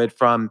know, Omid,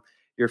 from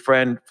your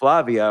friend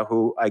Flavia,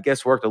 who I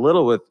guess worked a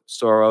little with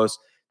Soros,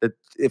 that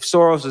if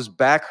Soros's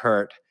back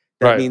hurt,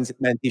 that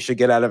meant he should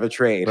get out of a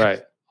trade.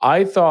 Right.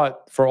 I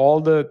thought for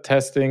all the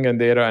testing and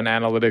data and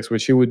analytics,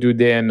 which he would do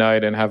day and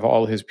night and have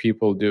all his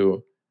people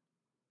do,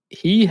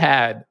 he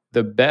had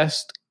the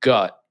best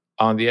gut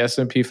on the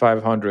S&P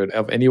 500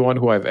 of anyone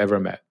who I've ever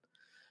met.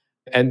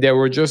 And there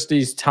were just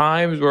these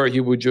times where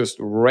he would just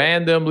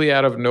randomly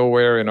out of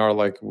nowhere in our,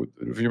 like,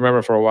 if you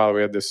remember for a while,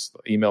 we had this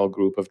email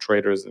group of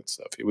traders and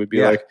stuff. He would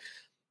be like,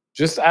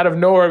 just out of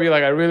nowhere, be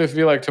like, I really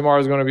feel like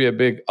tomorrow's going to be a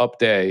big up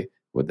day.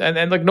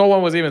 And like no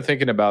one was even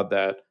thinking about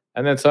that.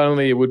 And then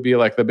suddenly it would be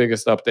like the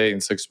biggest update in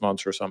 6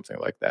 months or something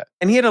like that.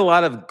 And he had a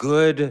lot of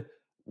good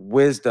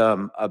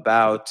wisdom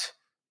about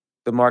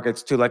the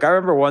markets too. Like I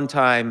remember one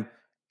time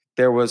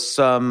there was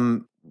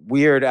some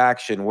weird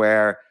action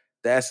where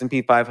the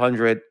S&P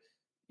 500,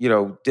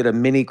 did a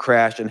mini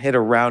crash and hit a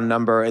round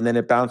number and then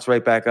it bounced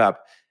right back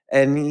up.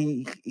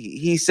 And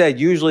he said,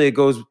 usually it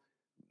goes,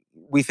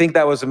 we think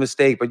that was a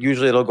mistake, but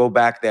usually it'll go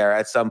back there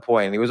at some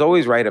point. And he was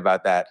always right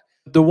about that.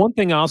 The one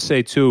thing I'll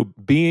say too,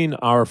 being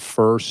our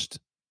first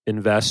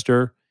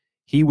investor,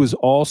 he was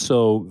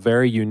also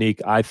very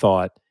unique, I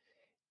thought.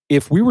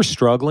 If we were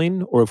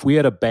struggling or if we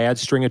had a bad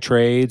string of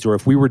trades or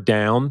if we were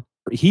down,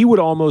 he would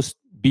almost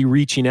be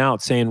reaching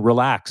out saying,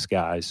 relax,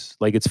 guys,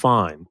 like it's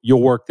fine.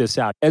 You'll work this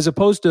out. As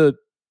opposed to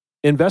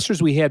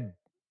investors we had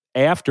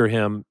after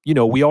him,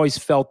 we always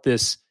felt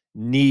this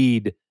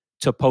need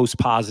to post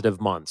positive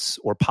months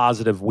or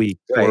positive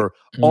weeks or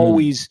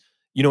always,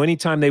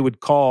 anytime they would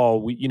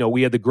call,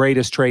 we had the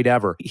greatest trade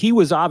ever. He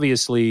was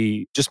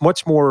obviously just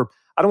much more,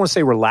 I don't want to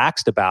say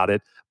relaxed about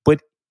it,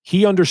 but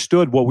he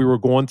understood what we were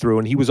going through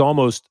and he was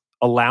almost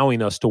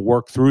allowing us to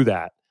work through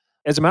that.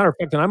 As a matter of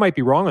fact, and I might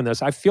be wrong on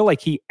this, I feel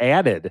like he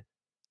added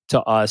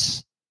to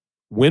us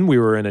when we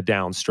were in a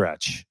down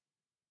stretch?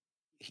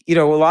 A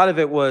lot of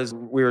it was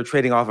we were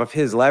trading off of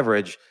his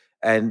leverage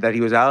and that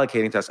he was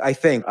allocating to us. I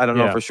think, I don't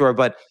know for sure,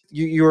 but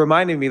you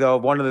reminded me though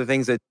of one of the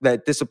things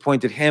that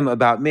disappointed him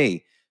about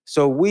me.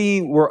 So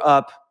we were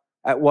up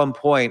at one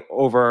point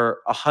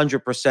over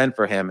 100%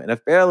 for him in a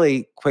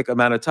fairly quick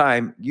amount of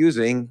time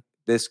using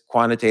this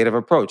quantitative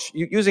approach,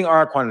 using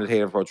our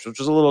quantitative approach, which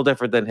was a little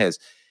different than his.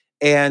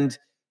 And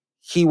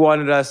he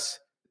wanted us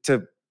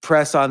to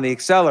press on the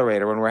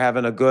accelerator when we're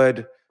having a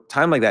good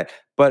time like that.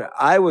 But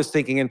I was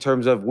thinking in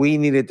terms of we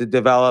needed to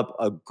develop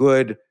a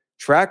good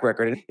track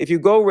record. And if you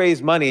go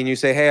raise money and you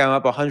say, hey, I'm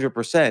up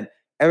 100%,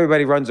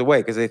 everybody runs away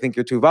because they think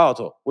you're too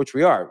volatile, which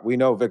we are. We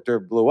know Victor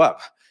blew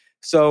up.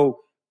 So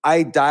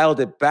I dialed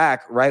it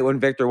back right when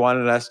Victor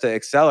wanted us to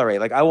accelerate.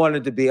 Like I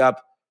wanted to be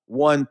up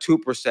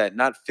 1-2%,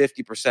 not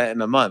 50%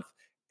 in a month.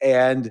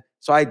 And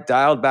so I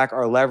dialed back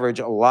our leverage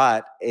a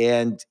lot.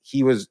 And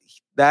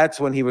that's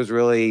when he was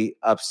really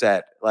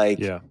upset.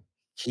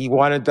 He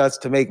wanted us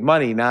to make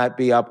money, not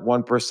be up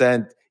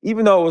 1%,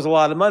 even though it was a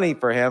lot of money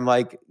for him.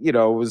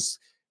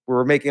 We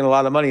were making a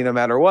lot of money no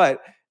matter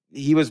what.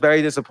 He was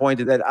very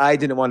disappointed that I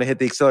didn't want to hit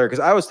the accelerator because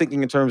I was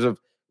thinking in terms of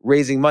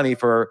raising money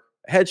for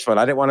a hedge fund.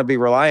 I didn't want to be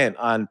reliant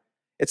on,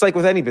 it's like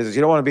with any business,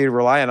 you don't want to be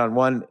reliant on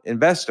one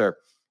investor,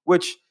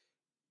 which,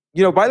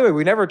 by the way,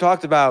 we never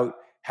talked about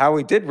how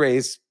we did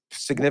raise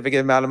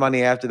significant amount of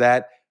money after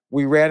that.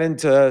 We ran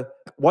into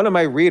one of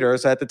my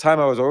readers. At the time,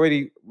 I was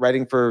already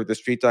writing for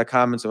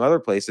TheStreet.com and some other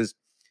places.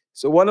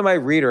 So one of my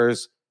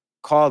readers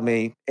called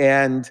me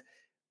and,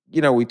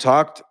 we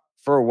talked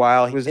for a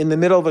while. He was in the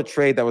middle of a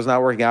trade that was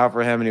not working out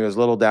for him and he was a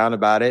little down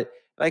about it.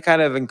 And I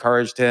kind of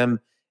encouraged him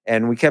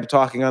and we kept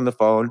talking on the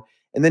phone.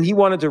 And then he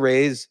wanted to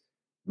raise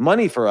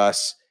money for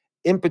us,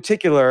 in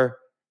particular,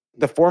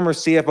 the former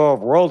CFO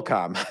of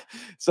WorldCom.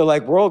 So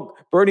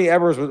Bernie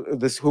Evers,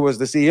 who was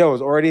the CEO,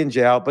 was already in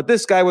jail, but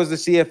this guy was the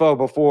CFO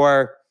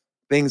before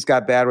things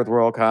got bad with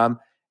WorldCom.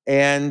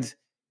 And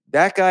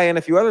that guy and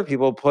a few other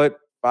people put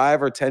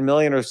 5 or 10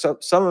 million or some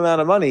amount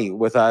of money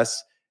with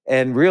us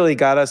and really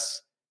got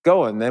us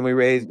going. Then we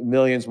raised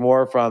millions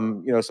more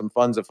from, some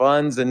funds of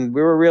funds, and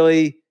we were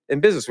really in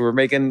business. We were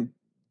making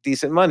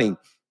decent money.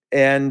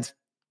 And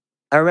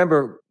I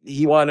remember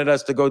he wanted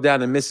us to go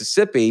down to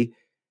Mississippi.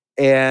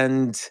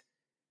 And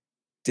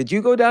did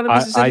you go down to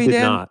Mississippi, I did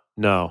Dan?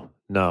 not.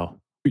 No.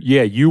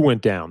 Yeah, you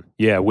went down.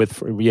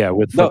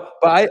 No,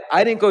 but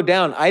I didn't go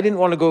down. I didn't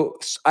want to go.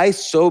 I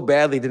so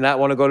badly did not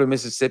want to go to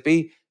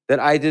Mississippi that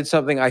I did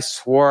something I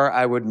swore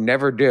I would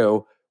never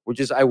do, which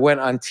is I went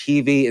on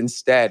TV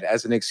instead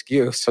as an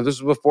excuse. So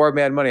this was before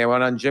Mad Money. I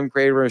went on Jim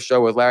Cramer's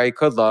show with Larry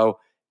Kudlow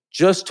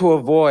just to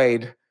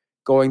avoid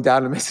going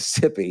down to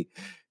Mississippi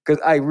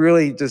because I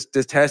really just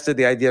detested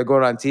the idea of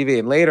going on TV.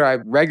 And later I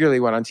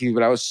regularly went on TV,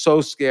 but I was so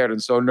scared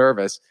and so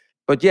nervous.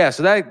 But yeah,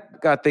 so that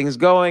got things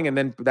going, and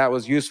then that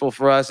was useful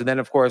for us. And then,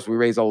 of course, we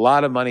raised a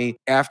lot of money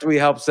after we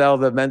helped sell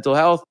the mental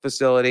health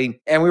facility,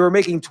 and we were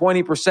making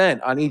 20%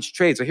 on each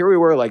trade. So here we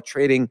were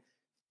trading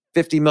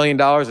 $50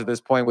 million at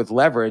this point with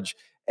leverage,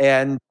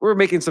 and we were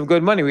making some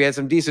good money. We had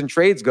some decent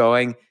trades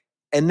going.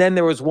 And then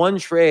there was one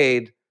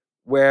trade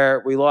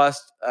where we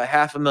lost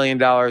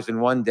 $500,000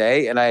 in one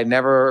day, and I had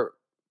never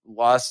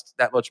lost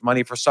that much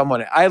money for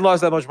someone. I had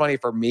lost that much money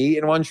for me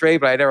in one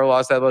trade, but I never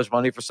lost that much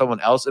money for someone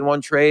else in one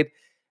trade.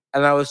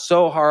 And I was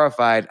so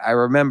horrified. I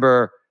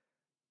remember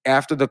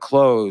after the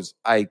close,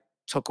 I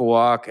took a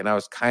walk and I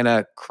was kind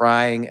of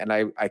crying. And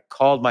I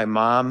called my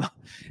mom,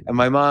 and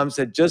my mom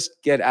said, just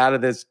get out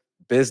of this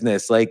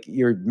business.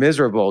 You're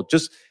miserable.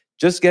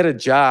 Just get a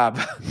job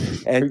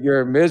and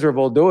you're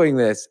miserable doing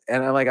this.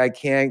 And I'm like, I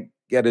can't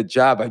get a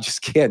job. I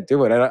just can't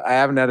do it. I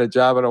haven't had a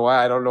job in a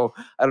while. I don't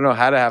know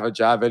how to have a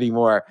job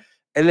anymore.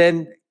 And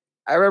then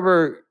I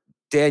remember,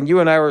 Dan, you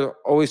and I were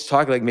always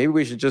talking maybe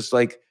we should just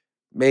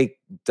make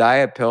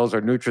diet pills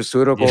or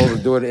nutraceuticals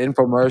and do an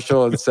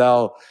infomercial and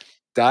sell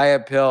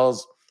diet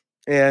pills.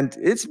 And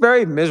it's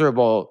very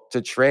miserable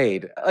to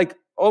trade.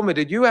 Omid,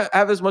 did you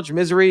have as much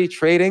misery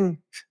trading?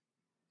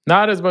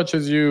 Not as much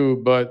as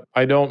you, but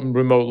I don't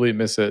remotely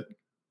miss it.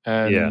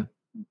 And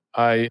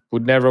I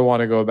would never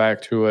want to go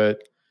back to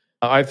it.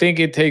 I think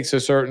it takes a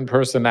certain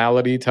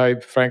personality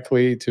type,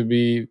 frankly, to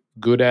be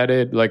good at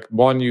it.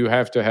 One, you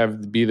have to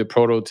be the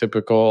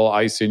prototypical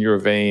ice in your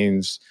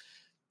veins,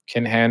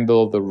 can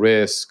handle the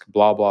risk,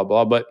 blah, blah,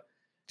 blah. But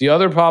the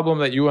other problem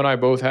that you and I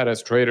both had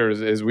as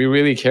traders is we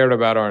really cared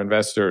about our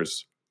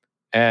investors.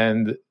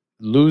 And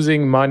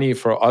losing money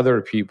for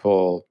other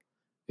people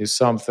is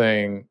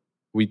something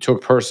we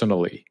took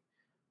personally,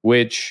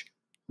 which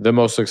the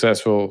most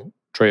successful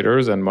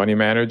traders and money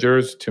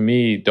managers, to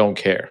me, don't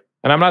care.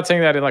 And I'm not saying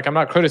that I'm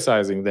not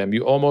criticizing them.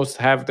 You almost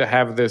have to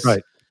have this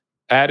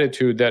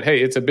attitude that,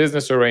 hey, it's a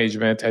business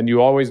arrangement and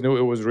you always knew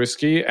it was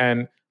risky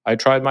and I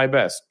tried my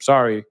best.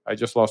 Sorry, I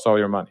just lost all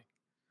your money.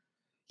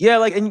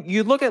 Yeah, and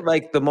you look at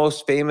the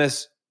most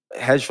famous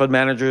hedge fund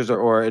managers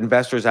or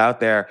investors out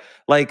there.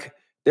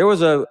 There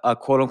was a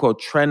quote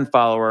unquote trend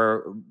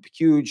follower,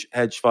 huge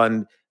hedge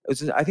fund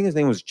I think his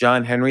name was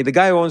John Henry, the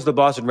guy who owns the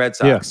Boston Red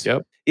Sox.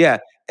 Yep. Yeah.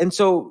 And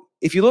so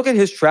if you look at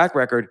his track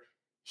record,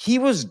 he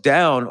was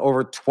down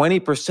over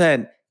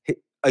 20%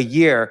 a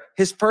year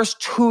his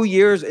first 2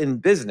 years in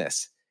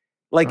business.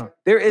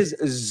 There is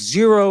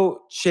zero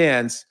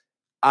chance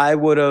I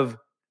would have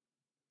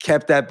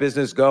kept that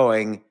business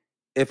going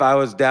if I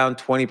was down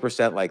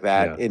 20% like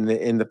that in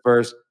the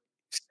first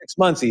 6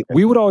 months even.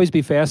 We would always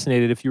be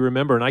fascinated, if you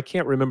remember, and I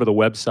can't remember the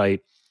website,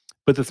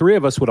 but the three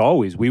of us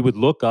we would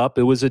look up,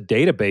 it was a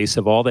database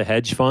of all the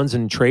hedge funds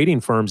and trading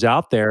firms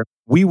out there.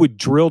 We would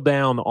drill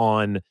down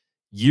on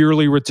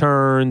yearly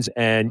returns,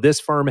 and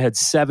this firm had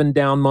 7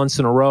 down months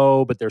in a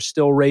row, but they're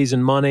still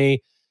raising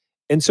money.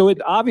 And so it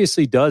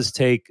obviously does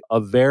take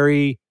a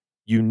very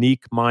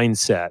unique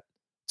mindset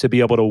to be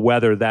able to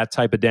weather that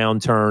type of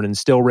downturn and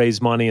still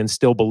raise money and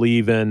still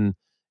believe in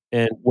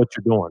what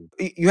you're doing.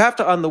 You have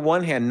to, on the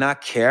one hand,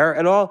 not care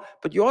at all,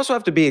 but you also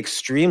have to be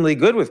extremely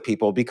good with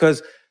people,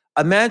 because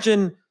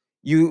imagine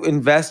you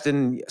invest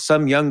in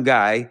some young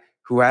guy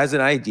who has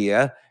an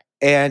idea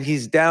and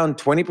he's down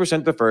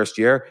 20% the first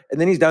year, and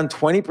then he's down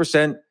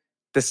 20%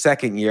 the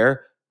second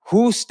year.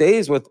 Who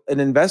stays with an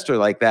investor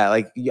like that?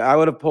 Like, I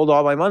would have pulled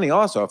all my money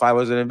also if I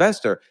was an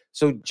investor.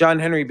 So John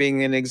Henry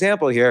being an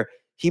example here,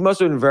 he must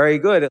have been very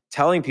good at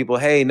telling people,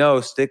 hey,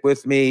 no, stick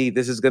with me.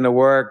 This is going to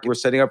work. We're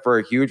setting up for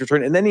a huge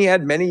return. And then he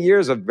had many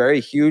years of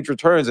very huge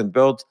returns and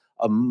built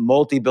a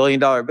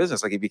multi-billion-dollar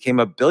business. Like, he became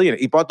a billionaire.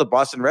 He bought the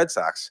Boston Red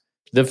Sox.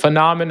 The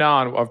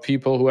phenomenon of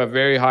people who have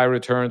very high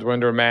returns when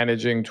they're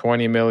managing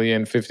 20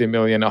 million, 50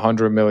 million,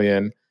 100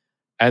 million,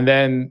 and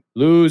then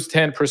lose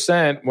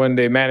 10% when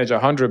they manage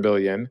 100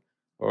 billion.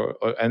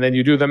 And then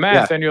you do the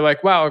math and you're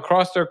like, wow,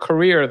 across their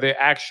career, they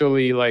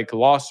actually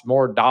lost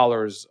more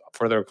dollars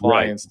for their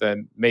clients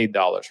than made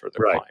dollars for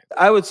their clients.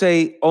 I would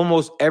say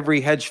almost every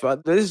hedge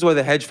fund, this is where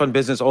the hedge fund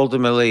business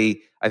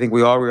ultimately, I think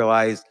we all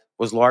realized,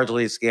 was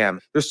largely a scam.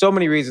 There's so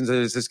many reasons that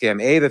it's a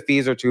scam. A, the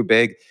fees are too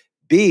big.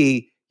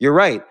 B, you're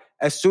right.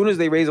 As soon as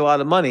they raise a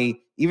lot of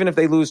money, even if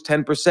they lose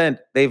 10%,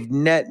 they've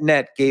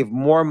net gave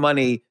more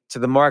money to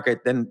the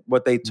market than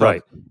what they took.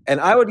 Right.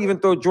 And I would even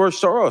throw George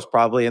Soros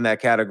probably in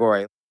that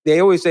category. They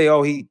always say,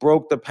 oh, he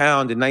broke the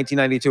pound in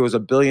 1992. It was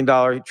 $1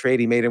 billion trade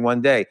he made in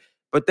one day.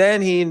 But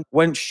then he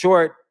went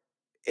short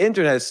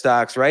internet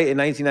stocks, right? In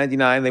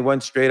 1999, they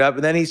went straight up,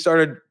 and then he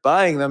started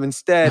buying them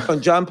instead.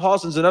 And John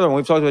Paulson's another one.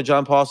 We've talked about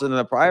John Paulson in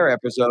a prior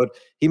episode.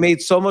 He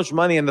made so much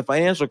money in the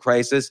financial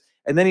crisis,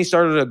 and then he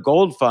started a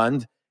gold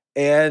fund,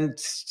 and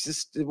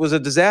it was a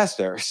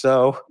disaster.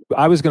 So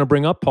I was going to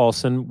bring up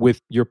Paulson with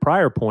your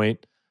prior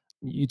point.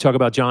 You talk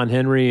about John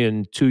Henry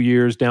in 2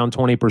 years down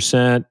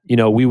 20%.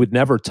 We would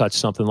never touch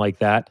something like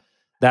that.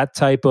 That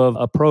type of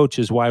approach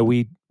is why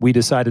we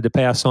decided to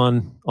pass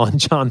on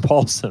John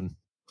Paulson.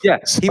 Yeah,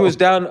 he was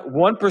down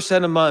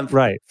 1% a month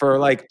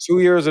for 2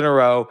 years in a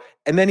row.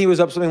 And then he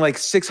was up something like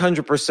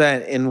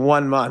 600% in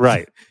 1 month.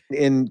 Right.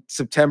 In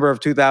September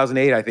of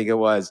 2008, I think it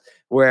was,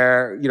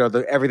 where,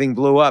 everything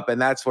blew up. And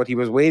that's what he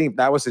was waiting.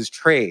 That was his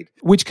trade.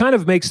 Which kind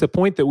of makes the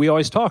point that we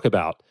always talk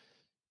about.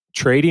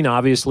 Trading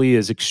obviously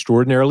is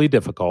extraordinarily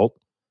difficult.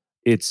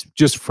 It's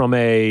just from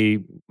a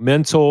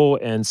mental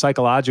and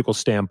psychological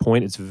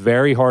standpoint, it's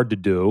very hard to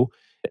do.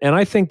 And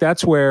I think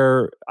that's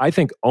where I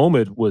think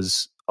Omid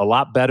was a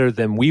lot better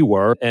than we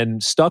were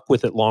and stuck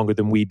with it longer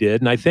than we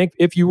did. And I think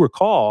if you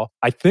recall,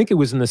 I think it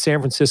was in the San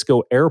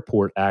Francisco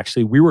airport,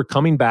 actually, we were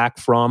coming back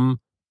from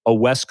a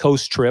West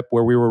Coast trip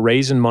where we were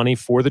raising money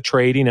for the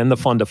trading and the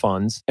fund of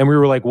funds. And we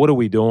were like, what are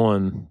we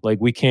doing?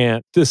 We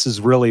can't, this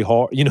is really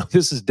hard.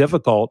 This is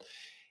difficult.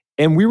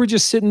 And we were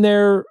just sitting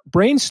there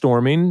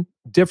brainstorming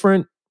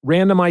different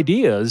random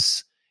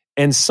ideas.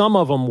 And some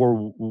of them were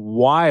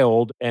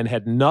wild and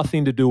had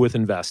nothing to do with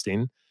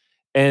investing.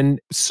 And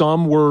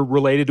some were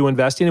related to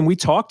investing. And we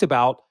talked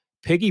about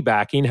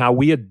piggybacking, how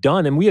we had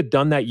done, and we had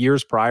done that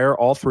years prior.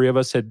 All three of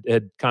us had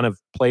kind of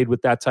played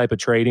with that type of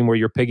trading where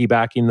you're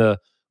piggybacking the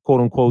quote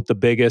unquote, the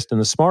biggest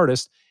and the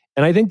smartest.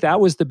 And I think that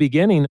was the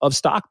beginning of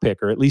Stock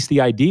Picker, at least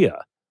the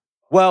idea.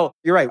 Well,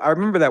 you're right. I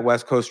remember that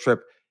West Coast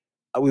trip.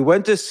 We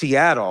went to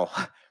Seattle,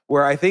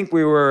 where I think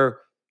we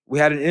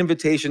had an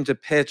invitation to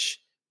pitch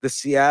the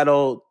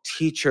Seattle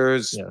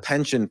Teachers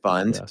Pension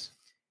Fund. Yes.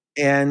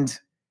 And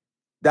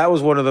that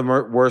was one of the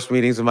worst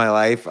meetings of my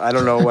life. I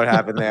don't know what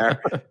happened there.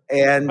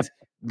 And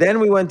then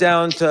we went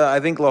down to,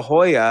 I think, La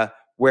Jolla,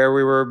 where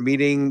we were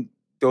meeting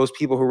those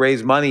people who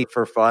raise money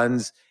for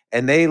funds,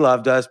 and they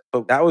loved us.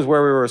 But that was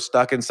where we were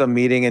stuck in some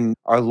meeting, and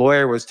our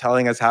lawyer was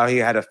telling us how he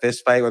had a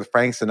fist fight with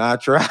Frank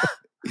Sinatra.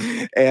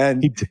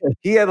 And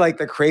he had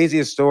the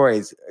craziest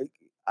stories.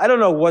 I don't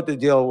know what the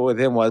deal with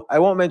him was. I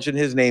won't mention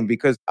his name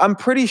because I'm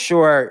pretty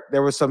sure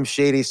there was some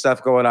shady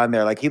stuff going on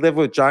there. He lived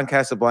with John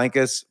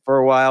Casablancas for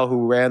a while,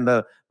 who ran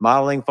the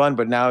modeling fund,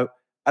 but now,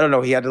 I don't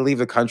know, he had to leave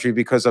the country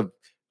because of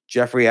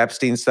Jeffrey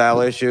Epstein style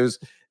issues.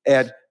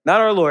 And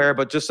not our lawyer,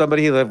 but just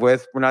somebody he lived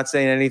with. We're not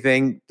saying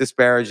anything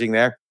disparaging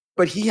there.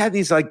 But he had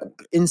these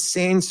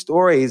insane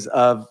stories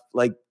of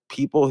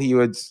people he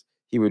would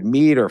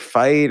meet or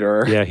fight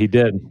or. Yeah, he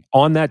did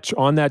on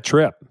that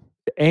trip.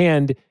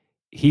 And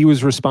he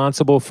was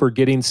responsible for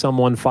getting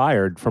someone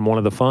fired from one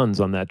of the funds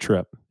on that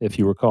trip, if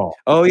you recall.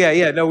 Oh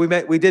yeah. No,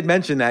 we did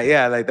mention that.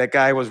 Yeah, like that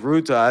guy was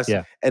rude to us.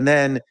 Yeah. And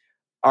then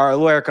our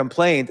lawyer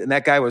complained, and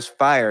that guy was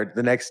fired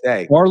the next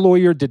day. Our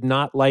lawyer did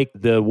not like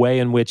the way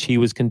in which he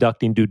was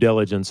conducting due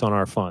diligence on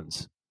our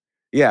funds.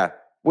 Yeah,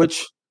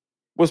 which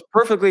was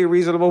perfectly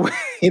reasonable way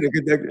to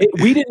conduct it.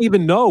 We didn't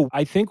even know.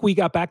 I think we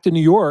got back to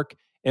New York,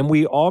 and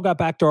we all got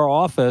back to our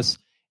office,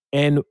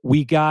 and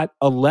we got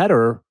a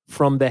letter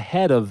from the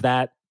head of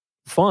that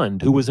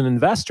fund, who was an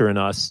investor in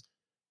us,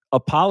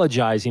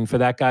 apologizing for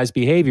that guy's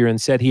behavior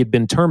and said he had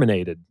been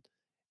terminated.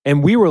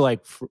 And we were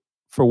like,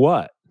 for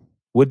what?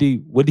 What'd he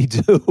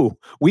do?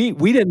 We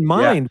didn't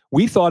mind. Yeah.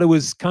 We thought it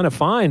was kind of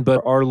fine,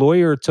 but our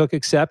lawyer took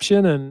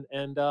exception,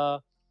 and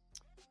that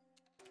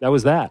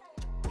was that.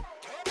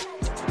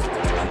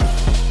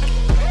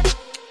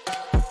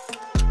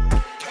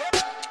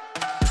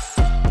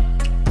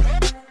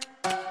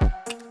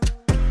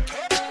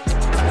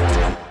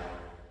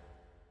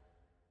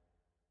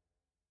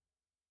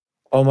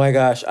 Oh my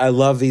gosh, I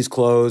love these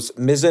clothes.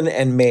 Mizzen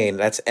and Main.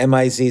 That's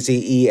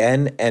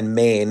Mizzen and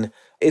Main.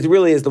 It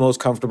really is the most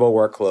comfortable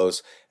work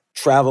clothes.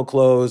 Travel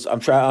clothes.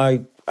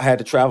 I had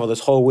to travel this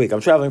whole week. I'm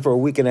traveling for a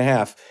week and a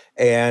half,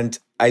 and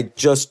I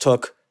just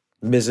took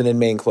Mizzen and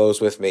Main clothes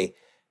with me.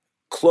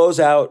 Close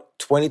out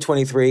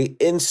 2023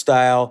 in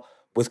style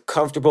with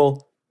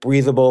comfortable,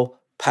 breathable,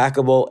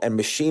 packable, and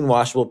machine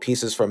washable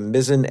pieces from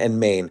Mizzen and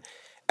Main.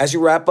 As you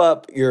wrap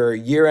up your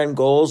year-end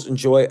goals,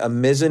 enjoy a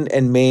Mizzen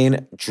and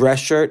Main dress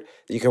shirt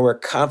that you can wear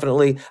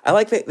confidently. I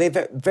like that they've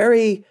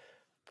very,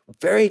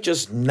 very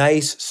just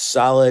nice,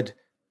 solid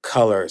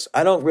colors.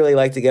 I don't really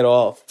like to get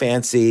all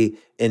fancy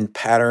in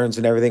patterns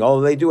and everything,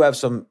 although they do have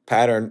some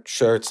pattern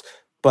shirts,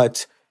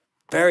 but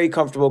very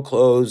comfortable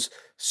clothes,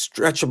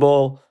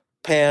 stretchable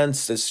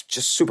pants. It's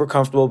just super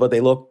comfortable, but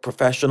they look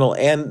professional,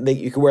 and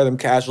you can wear them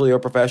casually or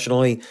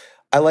professionally.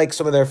 I like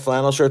some of their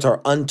flannel shirts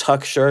or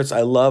untuck shirts.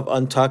 I love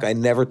untuck. I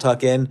never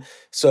tuck in.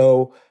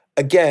 So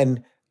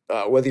again,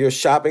 whether you're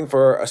shopping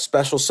for a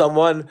special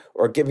someone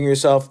or giving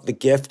yourself the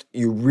gift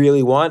you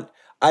really want,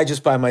 I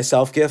just buy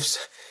myself gifts.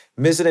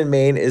 Mizzen and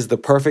Main is the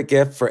perfect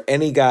gift for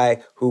any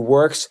guy who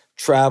works,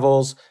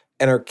 travels,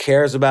 and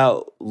cares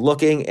about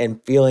looking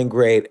and feeling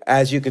great.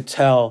 As you could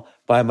tell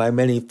by my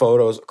many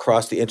photos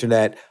across the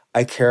internet,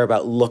 I care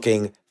about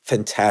looking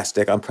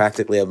fantastic. I'm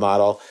practically a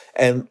model.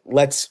 And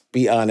let's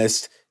be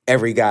honest,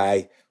 every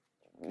guy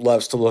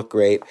loves to look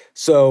great.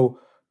 So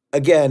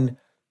again,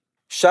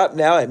 shop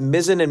now at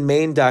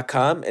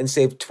mizzenandmain.com and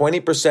save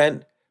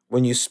 20%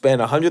 when you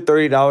spend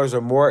 $130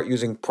 or more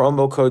using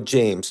promo code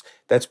James.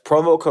 That's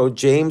promo code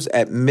James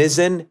at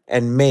Mizzen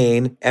and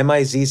Main,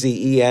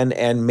 Mizzen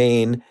and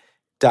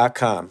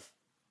Main.com.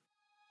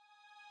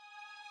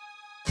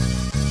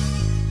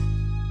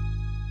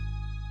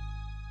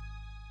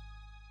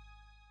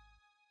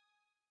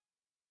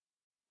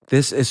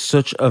 This is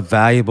such a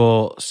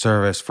valuable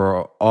service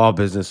for all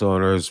business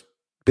owners,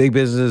 big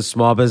businesses,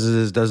 small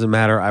businesses, doesn't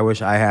matter. I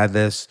wish I had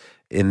this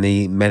in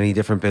the many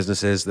different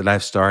businesses that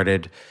I've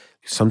started.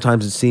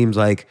 Sometimes it seems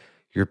like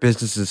your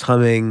business is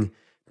humming,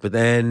 but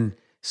then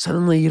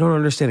suddenly you don't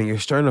understand it. You're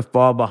starting to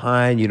fall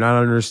behind. You're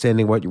not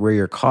understanding where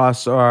your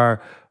costs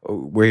are,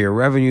 where your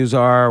revenues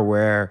are,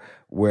 where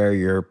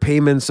your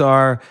payments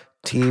are.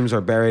 Teams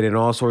are buried in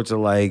all sorts of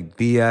like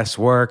BS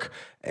work,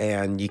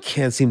 and you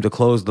can't seem to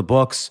close the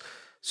books.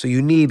 So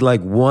you need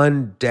like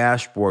one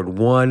dashboard,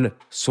 one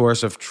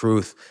source of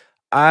truth.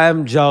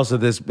 I'm jealous of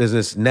this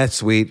business,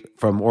 NetSuite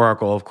from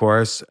Oracle, of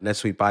course,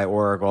 NetSuite by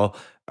Oracle.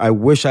 I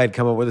wish I'd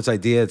come up with this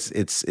idea.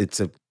 It's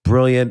a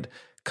brilliant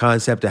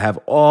concept to have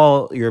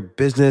all your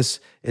business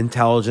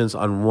intelligence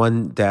on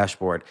one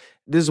dashboard.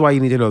 This is why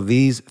you need to know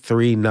these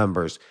three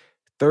numbers: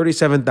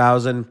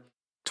 37,000,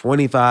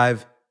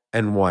 25,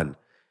 and 1.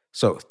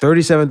 So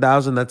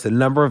 37,000, that's the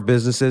number of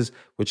businesses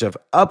which have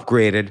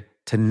upgraded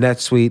to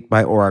NetSuite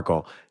by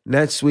Oracle.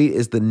 NetSuite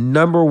is the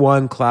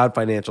 #1 cloud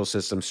financial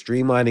system,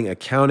 streamlining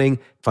accounting,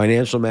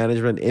 financial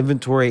management,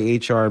 inventory,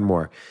 HR, and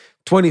more.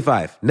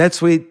 25.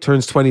 NetSuite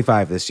turns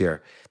 25 this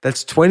year.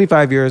 That's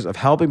 25 years of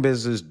helping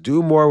businesses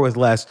do more with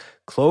less,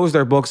 close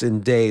their books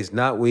in days,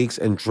 not weeks,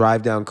 and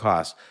drive down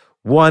costs.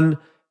 1,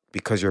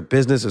 because your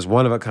business is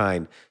one of a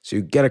kind. So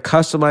you get a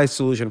customized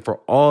solution for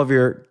all of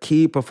your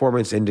key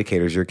performance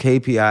indicators, your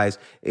KPIs,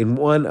 in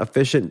one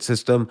efficient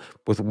system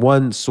with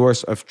one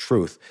source of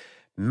truth.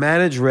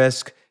 Manage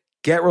risk,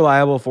 get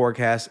reliable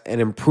forecasts, and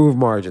improve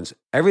margins.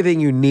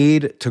 Everything you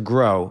need to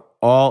grow,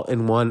 all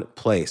in one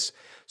place.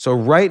 So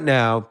right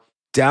now,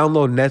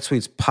 download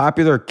NetSuite's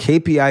popular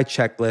KPI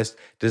checklist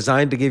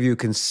designed to give you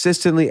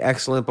consistently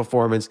excellent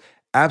performance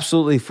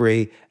absolutely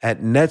free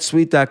at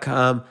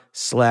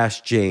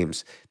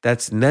netsuite.com/James.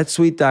 That's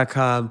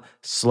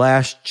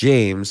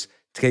netsuite.com/James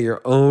to get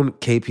your own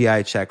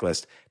KPI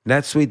checklist.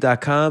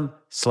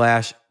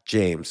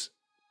 netsuite.com/James.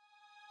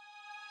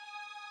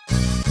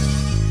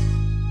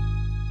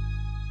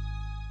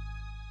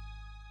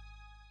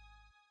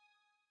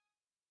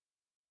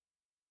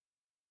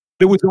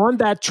 It was on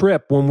that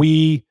trip when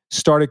we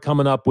started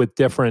coming up with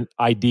different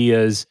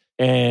ideas.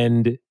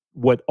 and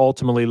what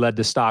ultimately led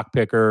to Stock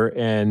Picker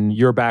and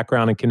your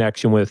background and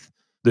connection with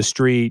the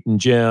street and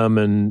Jim.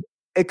 And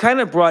it kind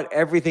of brought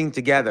everything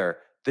together: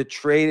 the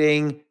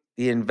trading,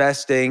 the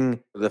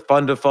investing, the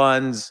fund of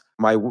funds,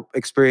 my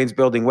experience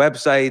building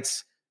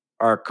websites,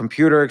 our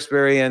computer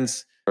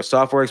experience, our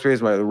software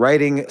experience, my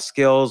writing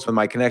skills, and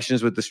my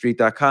connections with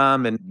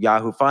thestreet.com and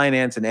Yahoo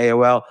Finance and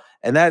AOL.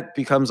 And that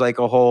becomes like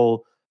a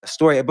whole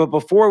story. But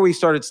before we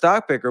started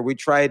Stock Picker, we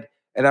tried,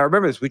 and I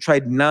remember this, we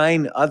tried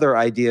 9 other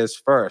ideas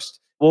first.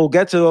 We'll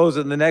get to those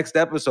in the next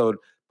episode.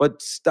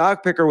 But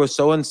Stock Picker was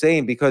so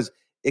insane because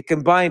it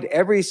combined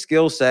every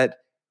skill set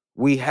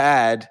we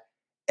had.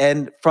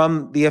 And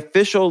from the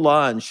official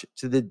launch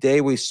to the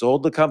day we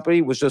sold the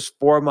company was just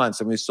 4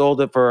 months. And we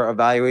sold it for a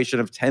valuation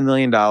of $10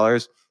 million.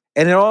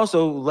 And it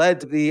also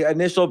led to the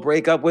initial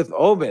breakup with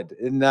Omid.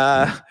 And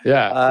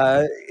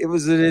it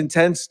was an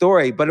intense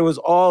story, but it was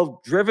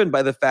all driven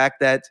by the fact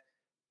that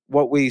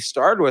what we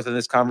started with in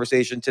this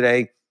conversation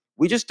today,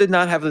 we just did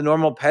not have the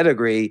normal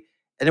pedigree.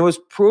 And it was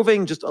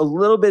proving just a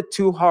little bit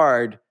too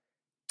hard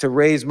to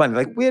raise money.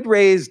 Like we had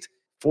raised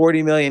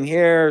 40 million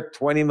here,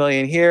 20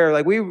 million here.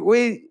 Like we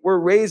were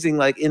raising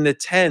like in the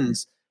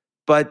tens,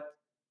 but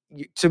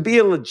to be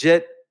a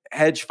legit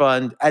hedge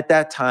fund at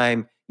that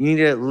time, you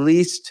needed at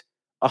least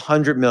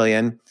 100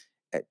 million.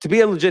 To be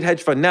a legit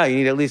hedge fund now, you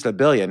need at least $1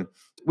 billion.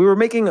 We were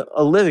making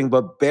a living,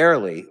 but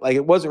barely. Like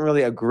it wasn't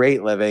really a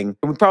great living.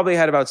 We probably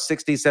had about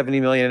 60, 70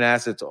 million in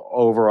assets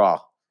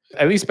overall.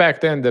 At least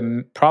back then,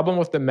 the problem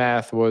with the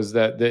math was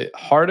that the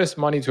hardest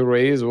money to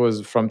raise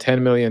was from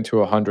 10 million to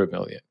 100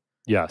 million.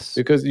 Yes.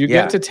 Because you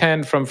get to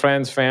 10 from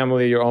friends,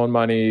 family, your own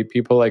money,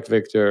 people like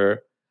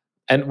Victor.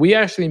 And we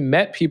actually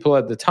met people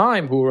at the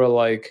time who were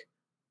like,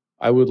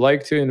 I would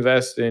like to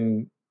invest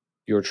in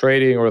your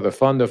trading or the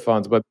fund of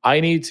funds, but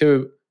I need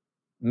to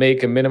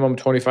make a minimum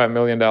 $25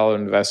 million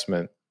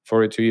investment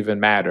for it to even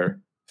matter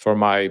for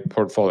my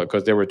portfolio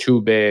because they were too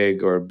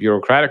big or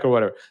bureaucratic or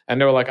whatever. And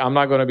they were like, I'm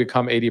not going to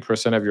become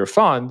 80% of your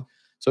fund.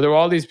 So there were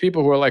all these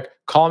people who were like,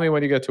 call me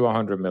when you get to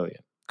 100 million.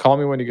 Call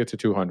me when you get to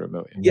 200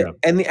 million. Yeah.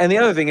 And the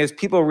other thing is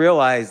people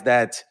realized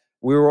that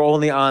we were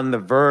only on the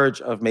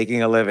verge of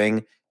making a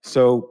living.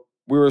 So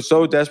we were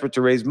so desperate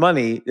to raise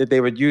money that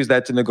they would use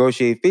that to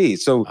negotiate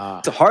fees. So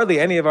hardly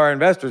any of our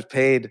investors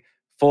paid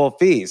full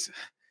fees.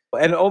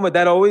 And Omid,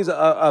 that always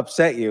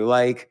upset you.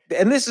 Like,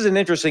 and this is an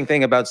interesting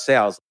thing about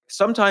sales.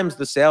 Sometimes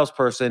the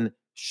salesperson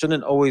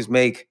shouldn't always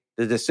make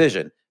the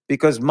decision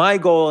because my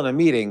goal in a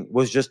meeting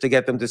was just to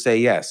get them to say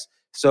yes.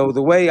 So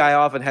the way I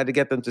often had to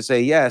get them to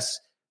say yes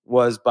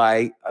was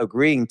by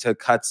agreeing to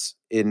cuts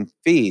in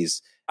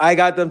fees. I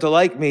got them to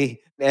like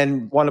me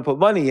and want to put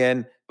money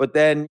in, but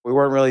then we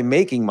weren't really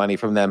making money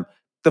from them.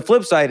 The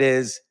flip side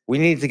is we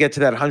needed to get to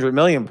that 100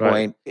 million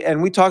point. Right.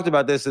 And we talked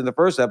about this in the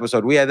first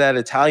episode. We had that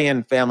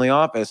Italian family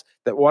office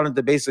that wanted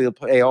to basically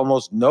pay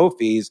almost no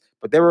fees,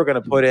 but they were going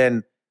to put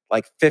in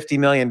like $50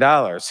 million.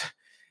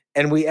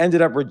 And we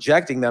ended up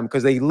rejecting them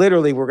because they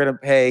literally were going to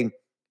pay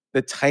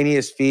the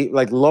tiniest fee,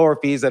 like lower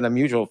fees than a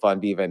mutual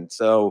fund even.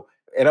 So,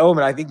 and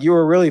Omid, I think you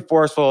were really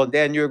forceful. And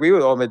Dan, you agree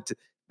with Omid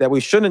that we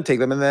shouldn't take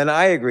them. And then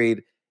I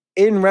agreed.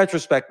 In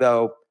retrospect,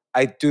 though,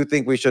 I do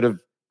think we should have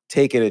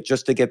taken it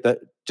just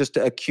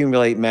to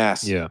accumulate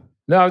mass. Yeah.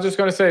 No, I was just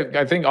going to say,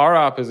 I think our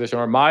opposition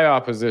or my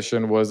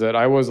opposition was that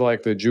I was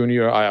like the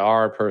junior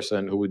IR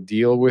person who would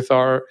deal with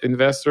our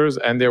investors.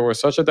 And there was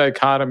such a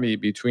dichotomy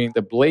between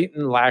the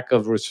blatant lack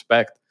of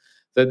respect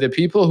that the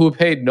people who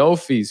paid no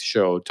fees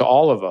showed to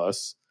all of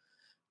us.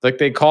 Like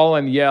they call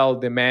and yell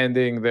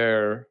demanding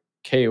their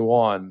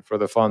K1 for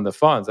the fund of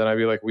funds. And I'd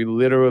be like, we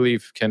literally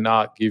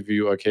cannot give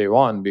you a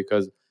K1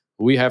 because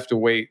we have to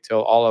wait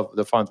till all of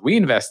the funds we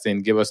invest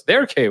in give us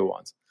their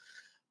K1s.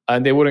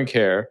 And they wouldn't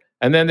care.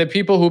 And then the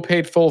people who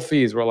paid full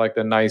fees were like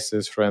the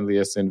nicest,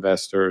 friendliest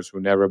investors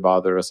who never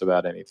bothered us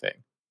about anything.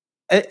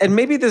 And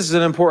maybe this is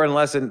an important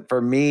lesson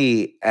for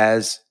me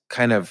as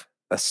kind of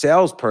a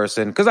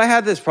salesperson, because I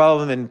had this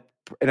problem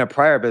in a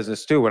prior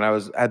business too. When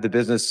I had the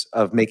business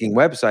of making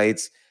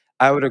websites,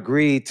 I would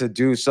agree to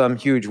do some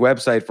huge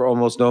website for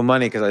almost no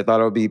money because I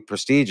thought it would be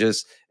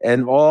prestigious.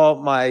 And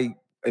all my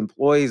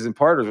employees and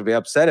partners would be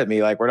upset at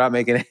me, like, we're not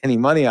making any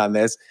money on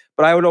this.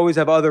 But I would always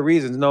have other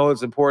reasons. No,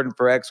 it's important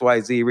for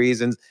XYZ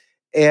reasons.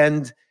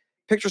 And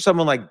picture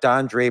someone like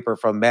Don Draper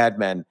from Mad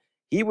Men.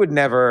 He would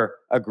never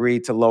agree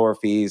to lower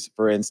fees,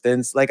 for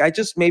instance. Like, I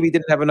just maybe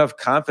didn't have enough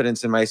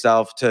confidence in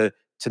myself to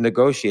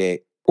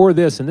negotiate. Or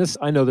this, and this,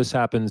 I know this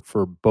happens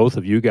for both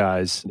of you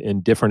guys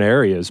in different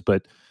areas,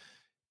 but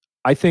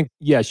I think,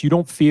 yes, you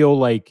don't feel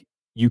like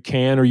you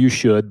can or you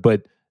should,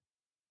 but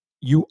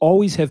you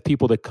always have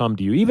people that come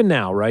to you, even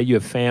now, right? You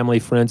have family,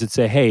 friends that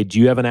say, hey, do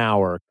you have an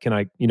hour? Can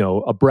I,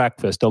 a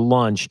breakfast, a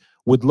lunch?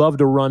 Would love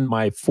to run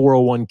my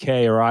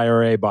 401k or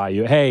IRA by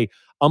you. Hey,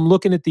 I'm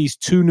looking at these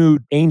 2 new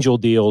angel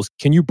deals.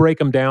 Can you break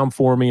them down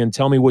for me and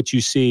tell me what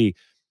you see?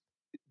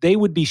 They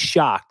would be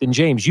shocked. And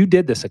James, you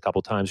did this a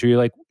couple times where you're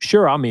like,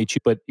 sure, I'll meet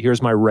you, but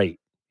here's my rate.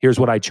 Here's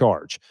what I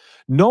charge.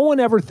 No one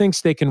ever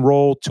thinks they can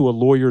roll to a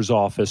lawyer's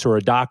office or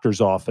a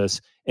doctor's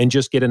office and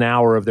just get an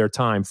hour of their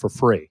time for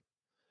free.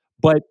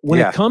 But when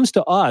it comes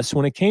to us,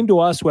 when it came to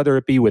us, whether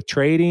it be with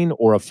trading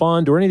or a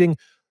fund or anything,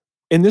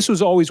 and this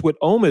was always what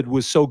Omid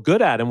was so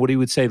good at, and what he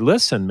would say,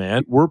 listen,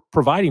 man, we're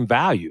providing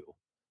value.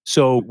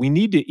 So we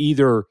need to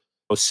either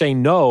say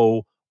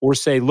no or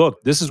say,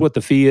 look, this is what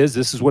the fee is.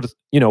 This is what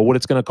what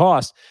it's going to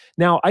cost.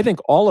 Now, I think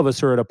all of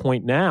us are at a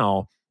point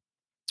now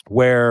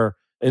where,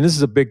 and this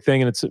is a big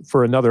thing, and it's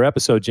for another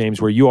episode,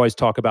 James, where you always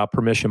talk about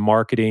permission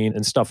marketing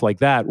and stuff like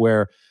that,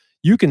 where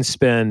you can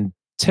spend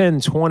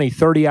 10, 20,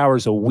 30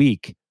 hours a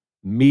week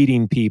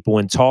meeting people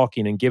and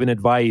talking and giving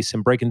advice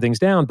and breaking things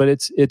down, but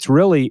it's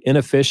really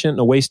inefficient and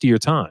a waste of your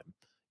time,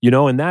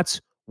 and that's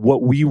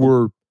what we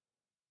were,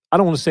 I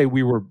don't want to say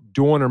we were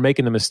doing or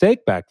making a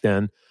mistake back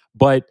then,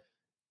 but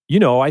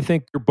I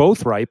think you're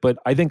both right, but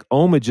I think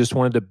Omid just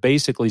wanted to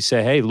basically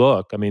say, hey,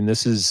 look, I mean,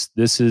 this is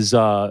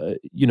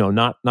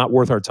not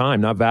worth our time,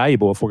 not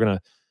valuable if we're going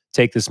to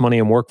take this money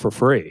and work for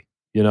free,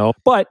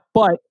 but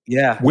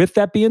with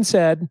that being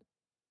said,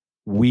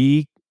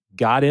 we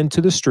got into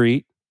the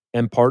street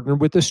and partnered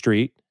with the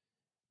street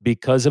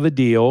because of a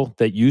deal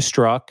that you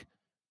struck,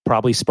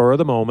 probably spur of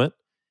the moment,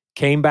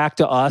 came back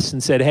to us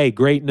and said, hey,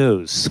 great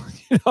news.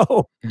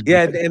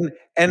 Yeah.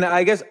 And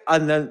I guess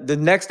on the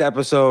next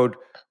episode,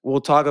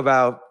 we'll talk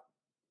about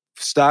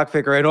Stock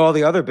Picker and all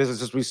the other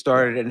businesses we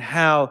started and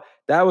how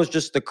that was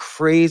just the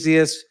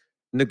craziest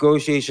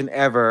negotiation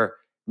ever.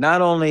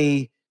 Not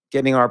only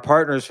getting our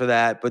partners for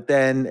that, but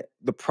then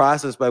the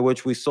process by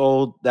which we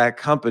sold that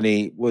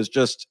company was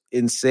just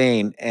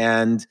insane.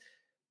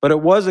 But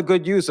it was a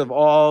good use of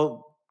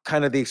all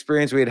kind of the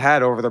experience we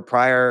had over the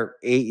prior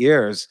 8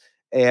 years.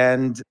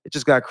 And it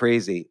just got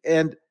crazy.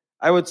 And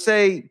I would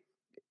say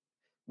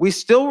we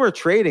still were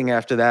trading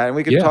after that. And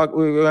we could talk.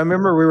 I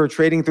remember we were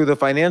trading through the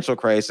financial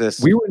crisis.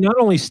 We were not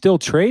only still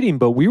trading,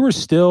 but we were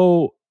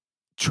still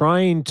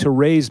trying to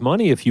raise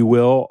money, if you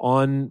will,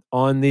 on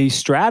the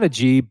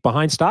strategy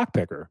behind Stock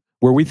Picker,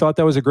 where we thought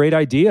that was a great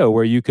idea,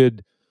 where you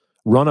could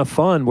run a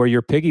fund where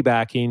you're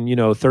piggybacking,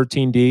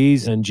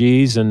 13Ds and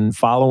Gs and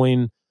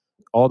following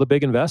all the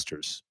big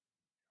investors.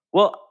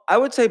 Well, I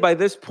would say by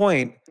this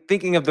point,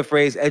 thinking of the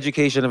phrase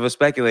education of a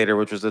speculator,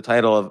 which was the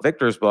title of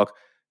Victor's book,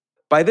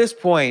 by this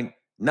point,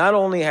 not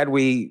only had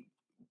we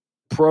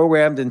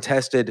programmed and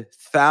tested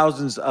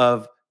thousands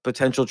of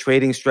potential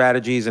trading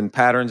strategies and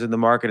patterns in the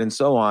market and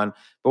so on,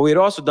 but we had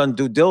also done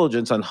due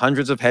diligence on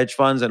hundreds of hedge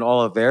funds and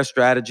all of their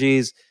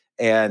strategies.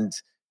 And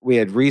we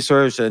had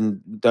researched and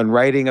done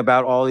writing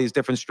about all these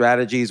different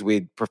strategies.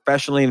 We'd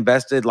professionally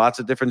invested lots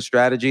of different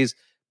strategies.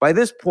 By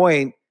this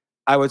point,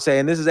 I would say,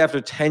 and this is after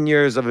 10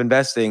 years of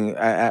investing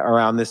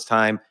around this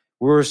time,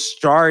 we were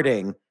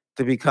starting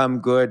to become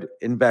good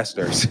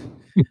investors.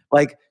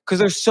 Because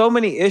there's so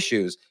many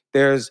issues.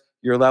 There's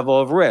your level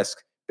of risk.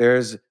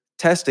 There's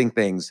testing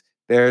things.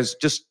 There's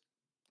just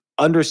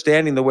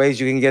understanding the ways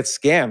you can get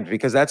scammed,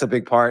 because that's a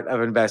big part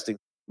of investing.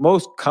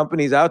 Most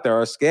companies out there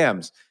are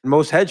scams.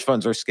 Most hedge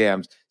funds are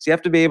scams. So you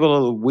have to be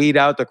able to weed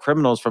out the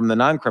criminals from the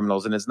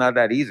non-criminals, and it's not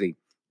that easy,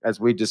 as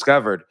we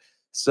discovered.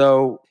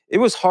 So it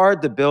was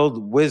hard to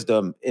build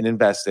wisdom in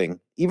investing,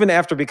 even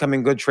after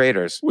becoming good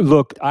traders.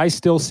 Look, I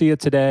still see it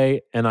today,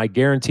 and I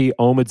guarantee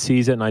Omid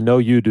sees it, and I know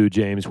you do,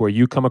 James, where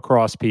you come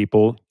across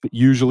people,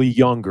 usually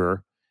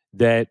younger,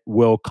 that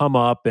will come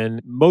up,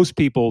 and most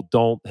people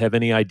don't have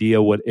any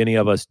idea what any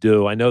of us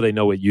do. I know they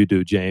know what you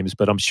do, James,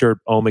 but I'm sure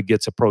Omid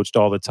gets approached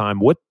all the time.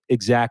 What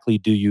exactly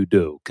do you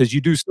do? Because you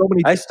do so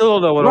many. I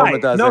still don't know what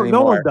Omid does anymore.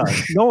 No one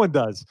does. No one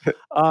does.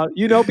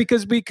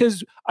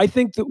 Because I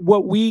think that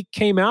what we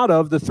came out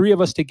of, the three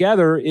of us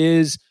together,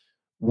 is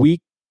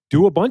we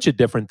do a bunch of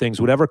different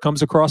things, whatever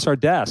comes across our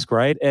desk,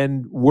 right?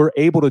 And we're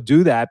able to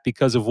do that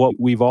because of what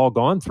we've all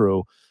gone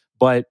through.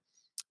 But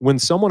when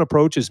someone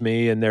approaches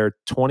me and they're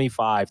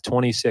 25,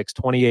 26,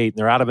 28, and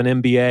they're out of an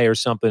MBA or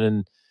something,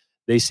 and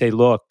they say,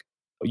 look,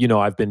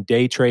 I've been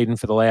day trading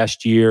for the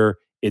last year.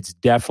 It's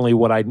definitely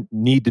what I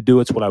need to do.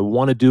 It's what I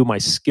want to do. My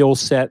skill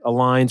set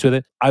aligns with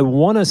it. I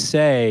want to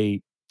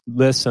say,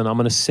 listen, I'm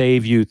going to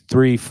save you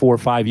 3, 4,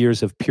 5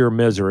 years of pure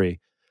misery.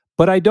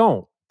 But I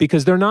don't,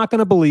 because they're not going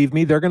to believe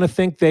me. They're going to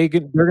think they're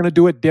going to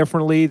do it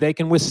differently. They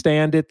can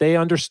withstand it. They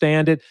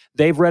understand it.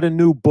 They've read a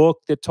new book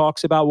that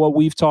talks about what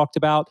we've talked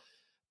about.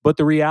 But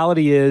the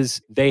reality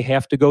is they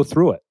have to go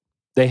through it.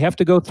 They have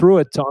to go through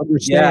it to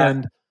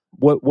understand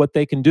what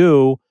they can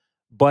do.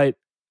 But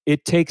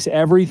it takes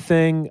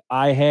everything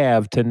I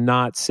have to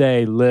not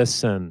say,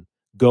 listen,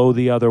 go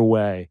the other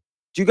way.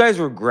 Do you guys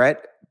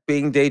regret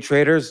being day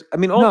traders? I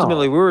mean,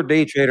 ultimately, we were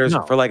day traders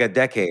for like a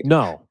decade.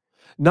 No.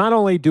 Not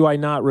only do I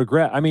not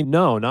regret,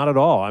 no, not at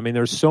all. I mean,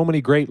 there's so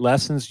many great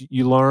lessons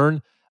you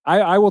learn.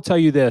 I will tell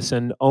you this,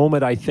 and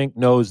Omid, I think,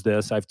 knows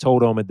this. I've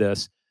told Omid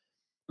this.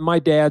 My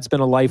dad's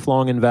been a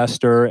lifelong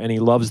investor, and he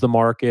loves the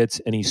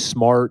markets, and he's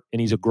smart, and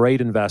he's a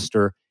great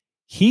investor.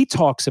 He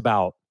talks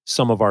about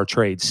some of our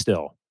trades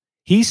still.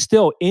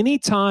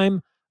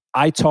 Anytime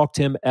I talk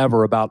to him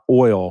ever about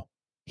oil,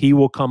 he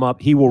will come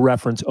up, he will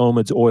reference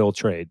Omid's oil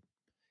trade.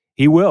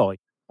 He will.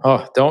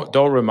 Oh,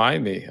 don't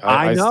remind me.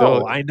 I know,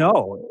 still I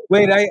know.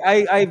 Wait,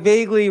 I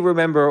vaguely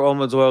remember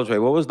Omid's oil trade.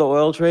 What was the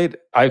oil trade?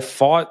 I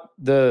fought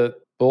the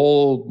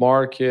bull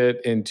market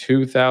in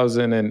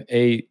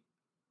 2008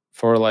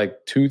 for like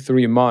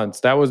 2-3 months.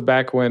 That was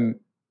back when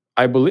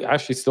I believe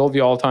actually still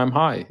the all-time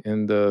high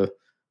in the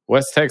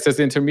West Texas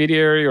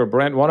Intermediary or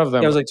Brent, one of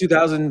them. Yeah, it was like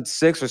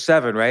 2006 or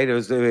 7, right?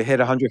 It hit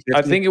 150.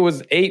 I think it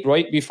was 8,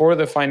 right before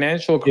the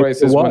financial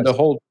crisis, when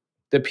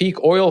the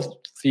peak oil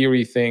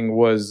theory thing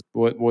was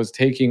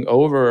taking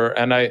over.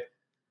 And I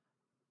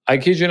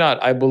kid you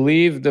not, I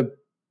believe the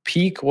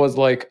peak was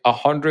like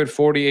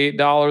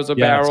 $148 a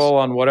barrel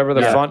on whatever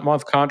the front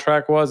month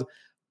contract was.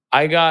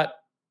 I got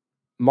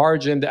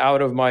margined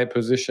out of my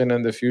position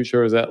in the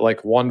futures at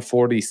like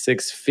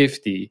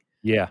 146.50.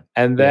 Yeah.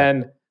 And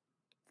then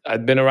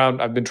I've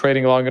been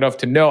trading long enough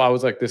to know, I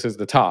was like, this is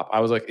the top. I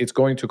was like, it's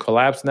going to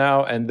collapse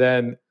now. And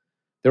then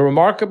the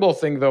remarkable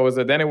thing, though, is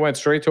that then it went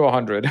straight to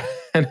 100.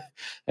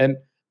 and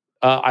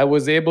I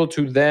was able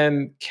to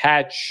then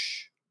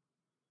catch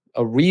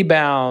a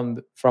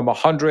rebound from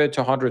 100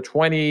 to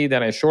 120.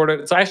 Then I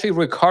shorted. So I actually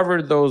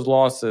recovered those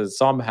losses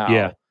somehow.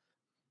 Yeah.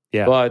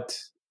 Yeah.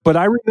 But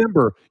I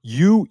remember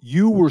you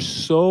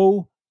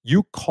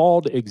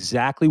called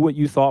exactly what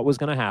you thought was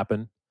going to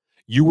happen.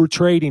 You were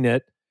trading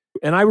it.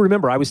 And I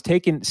remember I was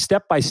taking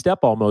step by step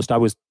almost.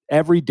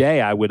 Every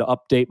day I would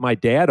update my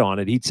dad on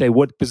it. He'd say,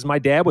 because my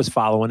dad was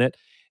following it.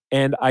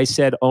 And I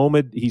said,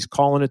 Omid, he's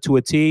calling it to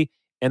a T.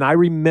 And I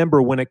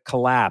remember when it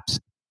collapsed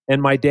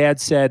and my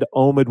dad said,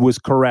 Omid was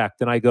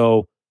correct. And I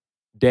go,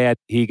 Dad,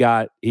 he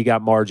got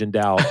margined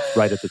out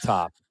right at the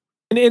top.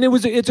 And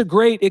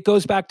it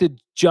goes back to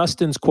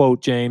Justin's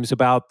quote, James,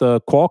 about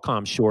the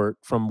Qualcomm short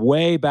from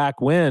way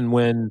back when,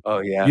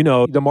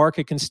 the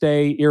market can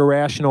stay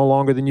irrational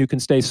longer than you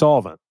can stay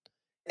solvent.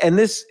 And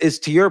this is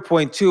to your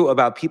point too,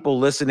 about people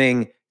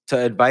listening to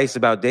advice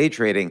about day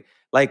trading.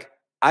 Like,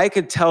 I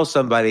could tell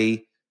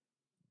somebody,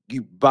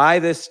 you buy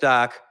this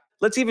stock.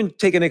 Let's even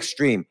take an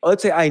extreme.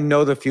 Let's say I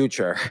know the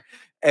future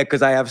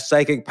because I have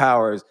psychic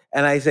powers.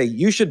 And I say,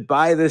 you should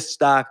buy this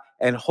stock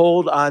and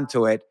hold on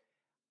to it.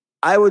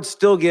 I would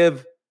still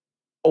give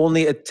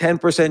only a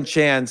 10%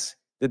 chance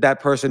that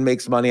person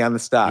makes money on the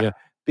stock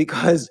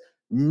because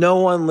no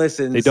one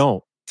listens. They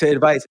don't. To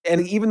advice.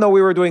 And even though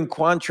we were doing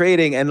quant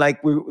trading, and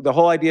the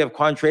whole idea of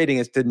quant trading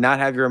is to not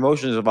have your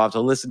emotions involved, to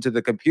listen to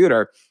the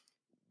computer,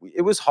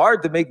 it was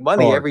hard to make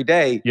money every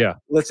day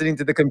listening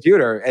to the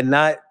computer and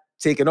not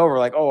taking over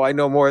like, oh, I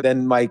know more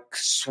than my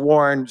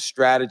sworn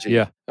strategy.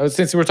 Yeah.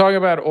 Since we're talking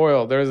about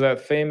oil, there's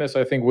that famous,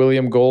 I think,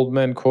 William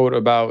Goldman quote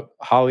about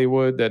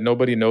Hollywood that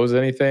nobody knows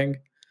anything.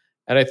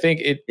 And I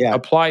think it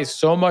applies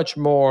so much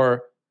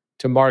more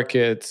to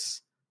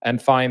markets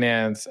and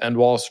finance and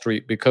Wall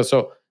Street because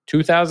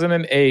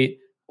 2008,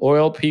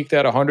 oil peaked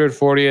at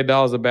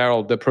 $148 a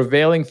barrel. The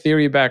prevailing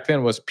theory back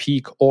then was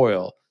peak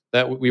oil,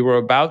 that we were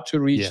about to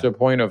reach the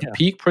point of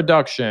peak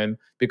production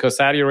because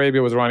Saudi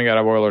Arabia was running out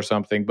of oil or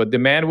something, but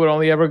demand would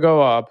only ever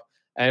go up,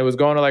 and it was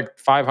going to like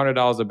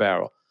 $500 a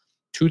barrel.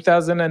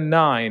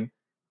 2009,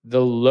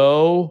 the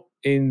low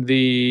in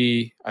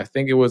I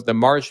think it was the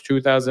March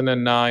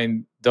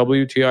 2009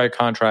 WTI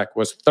contract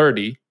was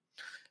 30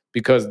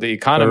 because the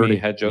economy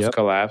had just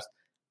collapsed.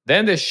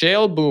 Then the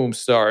shale boom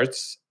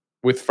starts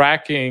with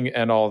fracking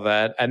and all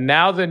that. And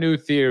now the new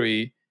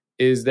theory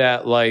is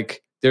that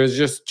like there's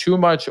just too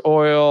much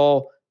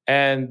oil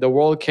and the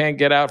world can't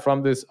get out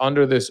from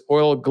under this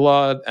oil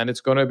glut and it's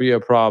going to be a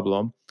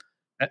problem.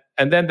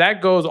 And then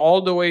that goes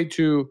all the way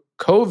to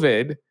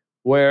COVID,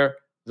 where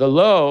the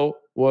low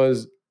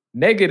was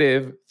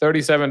negative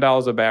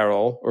 $37 a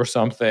barrel or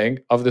something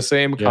of the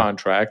same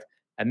contract.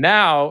 And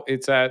now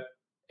it's at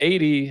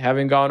 80,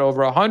 having gone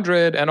over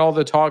 100, and all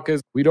the talk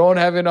is we don't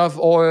have enough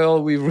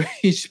oil, we've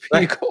reached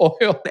peak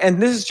oil. And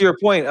this is to your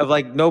point of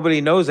like nobody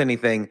knows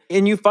anything.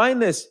 And you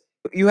find this,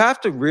 you have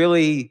to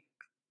really,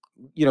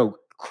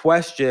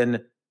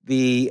 question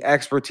the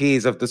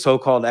expertise of the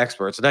so-called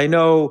experts. And I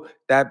know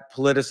that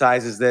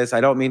politicizes this. I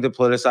don't mean to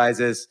politicize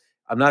this.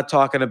 I'm not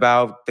talking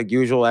about the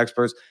usual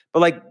experts,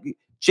 but like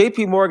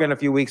JP Morgan a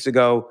few weeks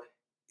ago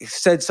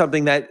said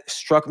something that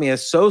struck me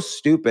as so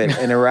stupid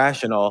and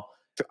irrational.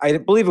 I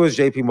believe it was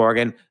JP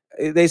Morgan.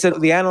 They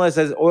said the analyst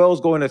says oil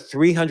is going to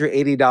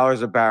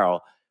 $380 a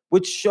barrel,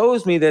 which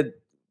shows me that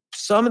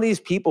some of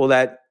these people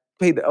that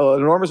paid an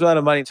enormous amount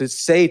of money to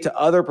say to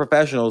other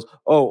professionals,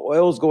 oh,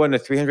 oil is going to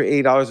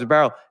 $380 a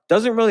barrel,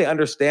 doesn't really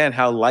understand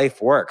how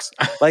life works.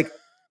 Like,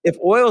 if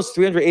oil is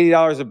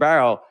 $380 a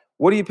barrel,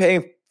 what are you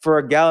paying for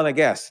a gallon of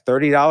gas?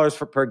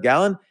 $30 per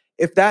gallon?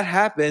 If that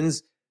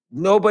happens,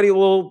 nobody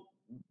will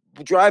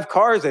drive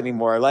cars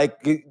anymore.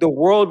 Like, the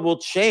world will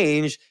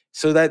change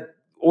so that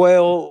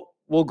oil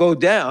will go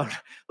down.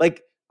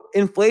 Like,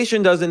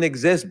 inflation doesn't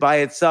exist by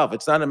itself.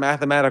 It's not a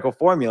mathematical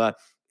formula.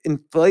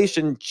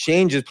 Inflation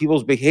changes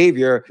people's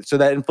behavior so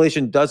that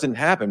inflation doesn't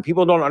happen.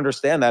 People don't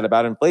understand that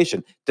about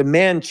inflation.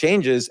 Demand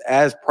changes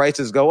as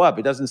prices go up.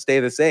 It doesn't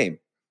stay the same.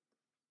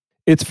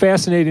 It's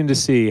fascinating to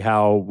see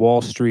how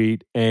Wall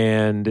Street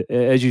and,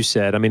 as you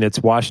said, I mean, it's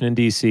Washington,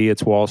 D.C.,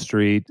 it's Wall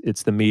Street,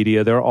 it's the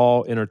media. They're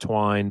all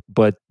intertwined,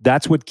 but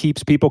that's what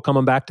keeps people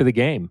coming back to the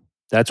game.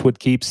 That's what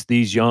keeps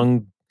these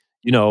young,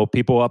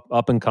 people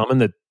up and coming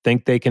that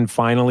think they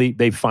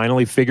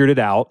finally figured it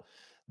out.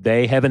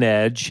 They have an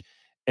edge.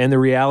 And the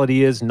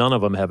reality is none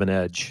of them have an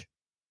edge.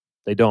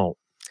 They don't.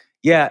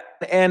 Yeah.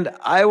 And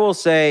I will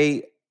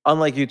say,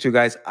 unlike you two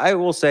guys, I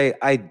will say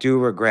I do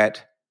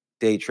regret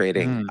day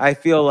trading. I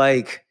feel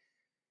like,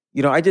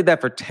 I did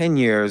that for 10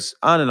 years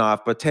on and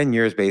off, but 10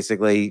 years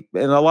basically.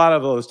 And a lot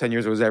of those 10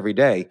 years was every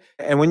day.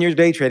 And when you're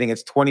day trading,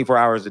 it's 24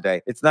 hours a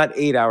day. It's not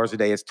 8 hours a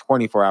day, it's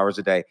 24 hours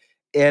a day.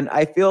 And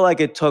I feel like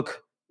it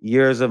took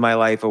years of my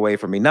life away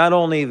from me. Not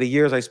only the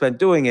years I spent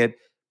doing it,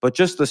 but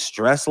just the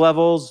stress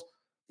levels.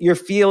 You're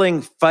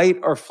feeling fight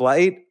or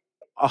flight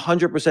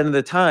 100% of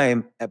the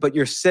time, but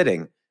you're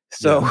sitting.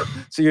 So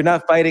you're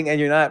not fighting and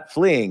you're not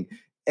fleeing.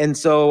 And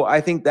so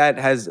I think that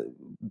has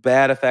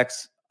bad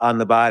effects on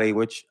the body,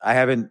 which I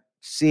haven't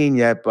seen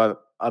yet,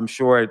 but I'm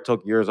sure it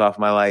took years off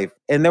my life.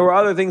 And there were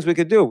other things we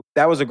could do.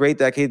 That was a great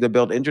decade to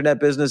build internet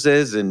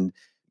businesses. And,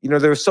 there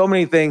were so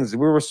many things.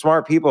 We were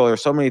smart people. There were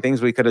so many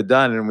things we could have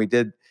done, and we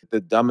did the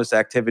dumbest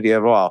activity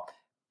of all.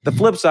 The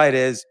flip side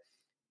is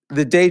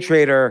the day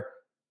trader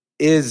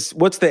is,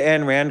 what's the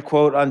Ayn Rand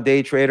quote on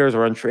day traders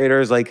or on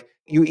traders? Like,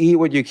 you eat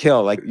what you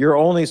kill. Like, you're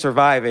only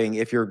surviving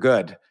if you're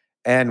good.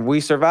 And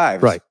we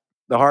survived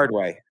the hard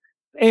way.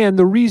 And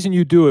the reason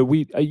you do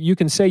it, you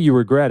can say you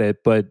regret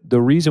it, but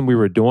the reason we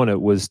were doing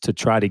it was to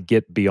try to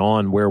get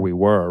beyond where we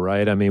were,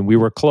 right? I mean, we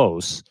were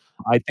close.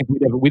 I think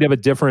we'd have a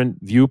different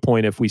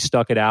viewpoint if we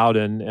stuck it out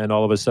and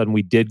all of a sudden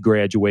we did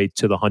graduate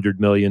to the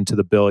 100 million, to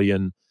the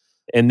billion.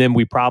 And then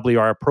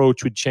our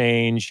approach would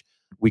change.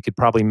 We could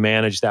probably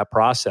manage that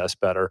process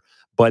better.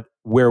 But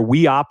where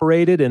we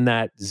operated in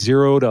that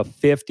 0 to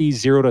 50,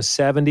 0 to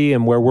 70,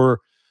 and where we're,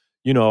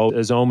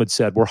 as Omid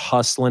said, we're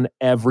hustling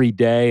every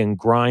day and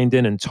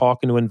grinding and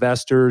talking to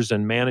investors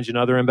and managing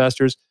other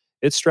investors.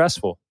 It's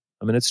stressful.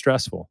 I mean, it's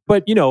stressful.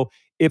 But,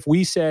 if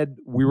we said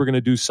we were going to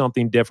do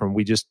something different,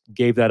 we just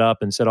gave that up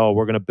and said, oh,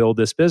 we're going to build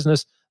this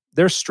business.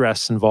 There's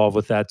stress involved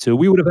with that too.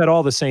 We would have had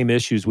all the same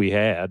issues we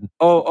had.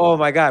 Oh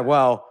my God.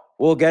 Well,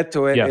 we'll get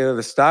to it. Yeah.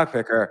 The stock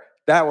picker,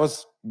 that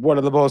was one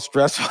of the most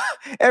stressful.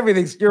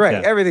 You're right.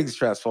 Yeah. Everything's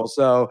stressful.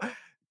 So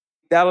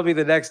that'll be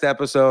the next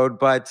episode.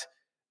 But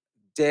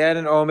Dan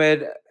and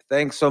Omid,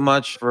 thanks so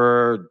much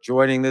for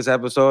joining this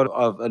episode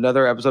of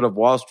another episode of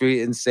Wall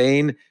Street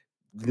Insane.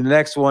 The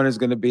next one is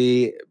going to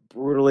be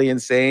brutally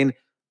insane.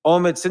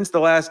 Omid, since the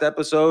last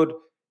episode,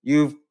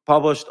 you've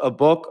published a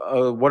book,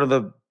 one of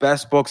the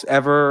best books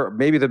ever,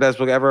 maybe the best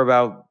book ever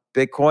about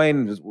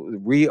Bitcoin,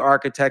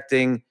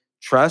 Re-Architecting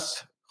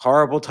Trust.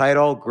 Horrible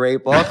title,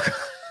 great book.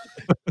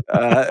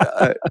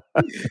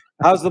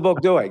 How's the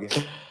book doing?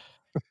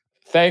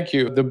 Thank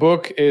you. The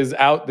book is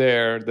out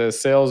there. The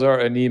sales are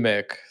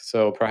anemic.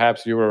 So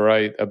perhaps you were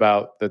right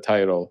about the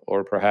title,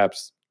 or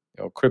perhaps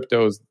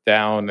crypto's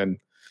down in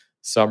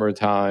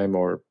summertime,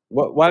 or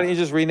why don't you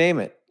just rename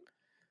it?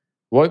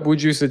 What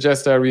would you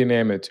suggest I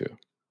rename it to?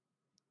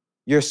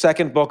 Your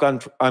second book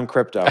on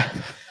crypto.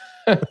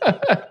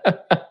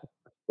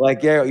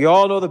 Like, you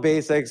all know the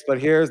basics, but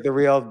here's the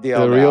real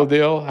deal. Real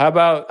deal? How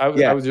about,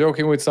 I was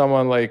joking with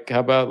someone, how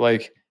about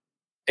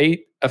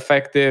 8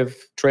 effective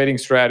trading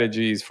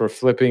strategies for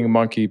flipping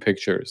monkey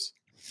pictures?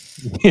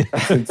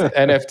 Since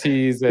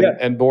NFTs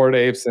and Bored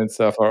Apes and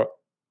stuff are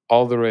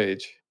all the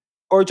rage.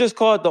 Or just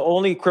call it the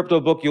only crypto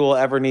book you will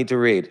ever need to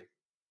read.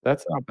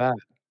 That's not bad.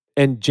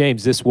 And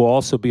James, this will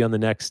also be on the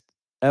next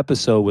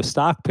episode with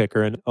Stock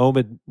Picker, and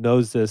Omid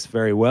knows this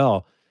very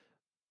well.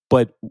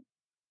 But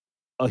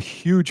a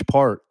huge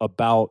part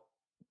about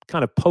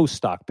kind of post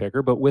Stock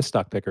Picker, but with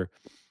Stock Picker,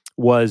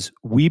 was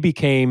we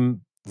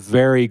became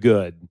very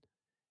good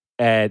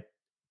at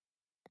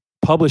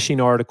publishing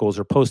articles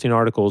or posting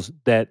articles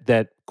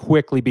that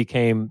quickly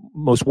became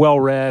most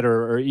well-read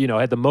or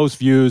had the most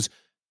views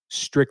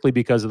strictly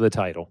because of the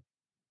title.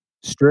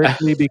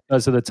 Strictly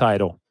because of the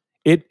title.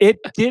 It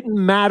didn't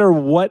matter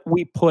what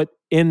we put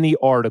in the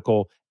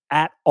article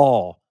at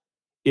all.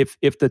 If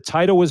the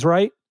title was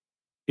right,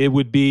 it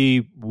would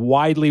be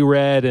widely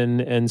read,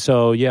 and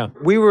so yeah.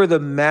 We were the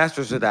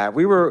masters of that.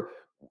 We were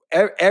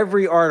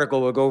every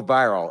article would go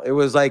viral. It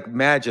was like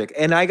magic.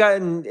 And I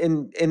got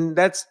and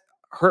that's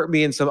hurt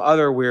me in some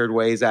other weird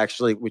ways,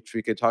 actually, which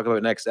we could talk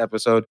about next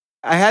episode.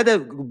 I had the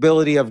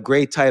ability of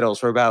great titles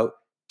for about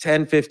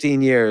 10,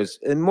 15 years.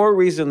 And more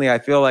recently, I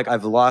feel like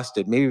I've lost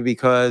it. Maybe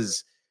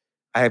because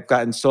I have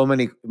gotten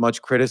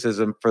much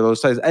criticism for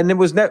those titles. And it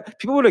was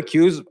people would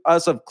accuse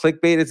us of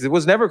clickbait. It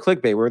was never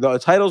clickbait, where the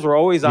titles were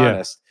always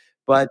honest.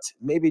 But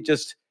maybe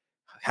just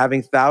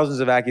having thousands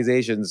of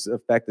accusations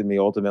affected me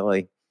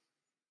ultimately.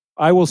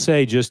 I will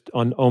say, just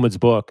on Omid's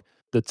book,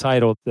 the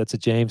title, that's a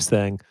James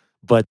thing,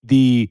 but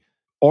the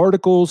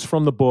articles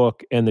from the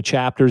book and the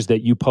chapters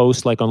that you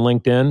post on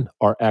LinkedIn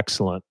are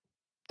excellent.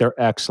 They're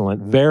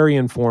excellent, very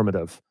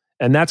informative.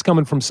 And that's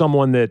coming from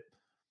someone that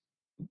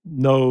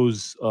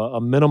knows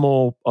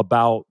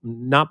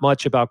not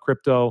much about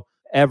crypto,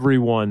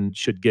 everyone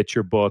should get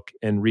your book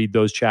and read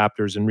those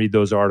chapters and read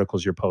those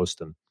articles you're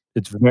posting.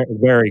 It's very,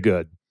 very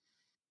good.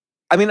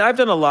 I mean, I've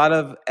done a lot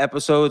of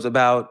episodes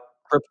about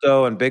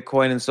crypto and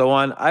Bitcoin and so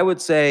on. I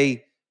would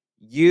say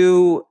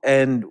you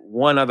and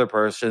one other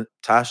person,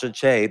 Tasha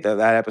Che, that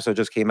episode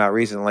just came out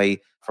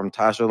recently from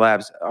Tasha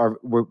Labs, are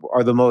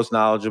the most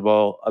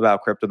knowledgeable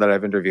about crypto that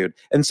I've interviewed.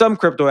 And some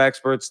crypto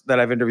experts that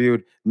I've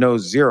interviewed know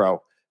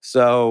zero.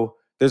 So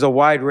there's a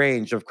wide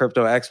range of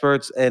crypto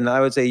experts. And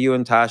I would say you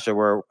and Tasha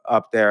were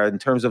up there in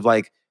terms of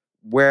like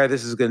where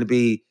this is going to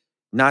be,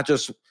 not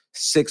just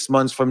 6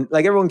 months from,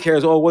 like everyone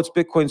cares, oh, what's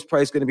Bitcoin's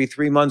price going to be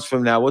 3 months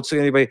from now? What's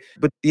going to be?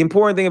 But the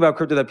important thing about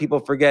crypto that people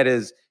forget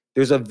is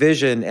there's a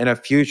vision and a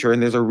future,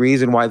 and there's a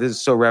reason why this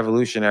is so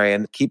revolutionary.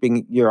 And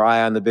keeping your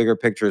eye on the bigger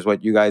picture is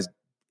what you guys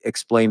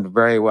explained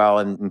very well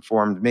and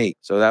informed me.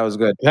 So that was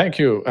good. Thank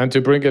you. And to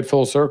bring it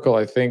full circle,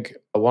 I think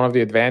one of the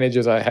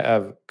advantages I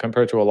have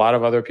compared to a lot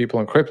of other people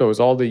in crypto is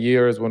all the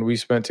years when we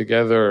spent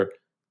together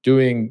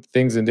doing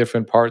things in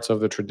different parts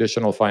of the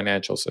traditional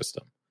financial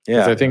system.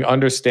 Yeah. I think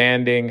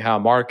understanding how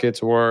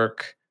markets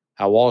work,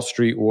 how Wall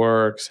Street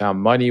works, how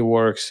money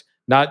works,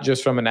 not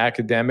just from an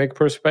academic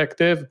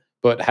perspective,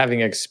 but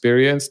having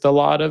experienced a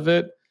lot of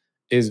it,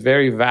 is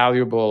very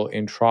valuable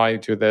in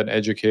trying to then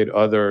educate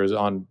others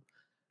on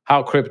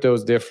how crypto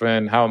is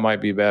different, how it might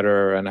be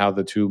better, and how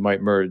the two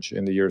might merge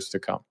in the years to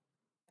come.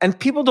 And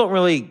people don't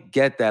really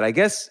get that. I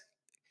guess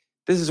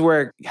this is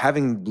where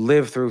having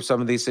lived through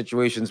some of these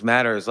situations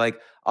matters.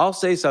 Like, I'll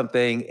say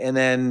something and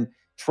then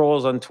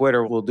trolls on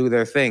Twitter will do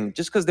their thing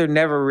just because they're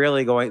never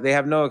really they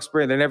have no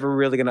experience. They're never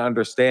really going to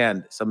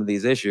understand some of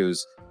these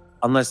issues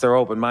unless they're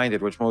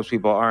open-minded, which most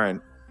people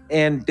aren't.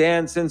 And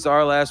Dan, since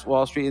our last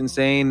Wall Street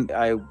Insane,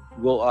 I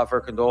will offer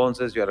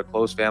condolences. You had a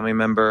close family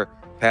member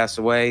pass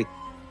away.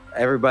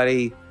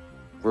 Everybody,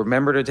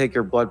 remember to take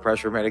your blood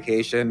pressure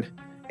medication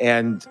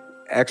and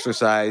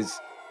exercise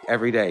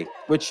every day,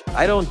 which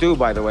I don't do,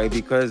 by the way,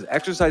 because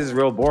exercise is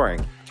real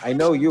boring. I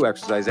know you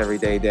exercise every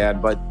day,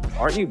 Dan, but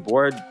aren't you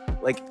bored?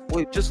 Like,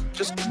 just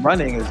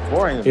running is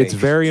boring to me. It's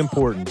very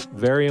important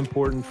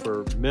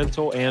for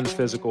mental and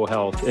physical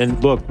health.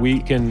 And look,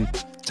 we can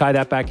tie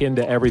that back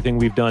into everything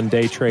we've done,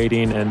 day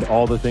trading and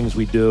all the things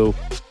we do.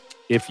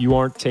 If you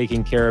aren't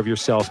taking care of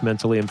yourself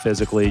mentally and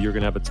physically, you're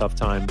going to have a tough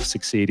time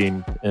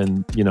succeeding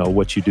in,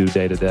 what you do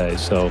day to day.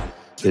 So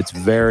it's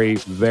very,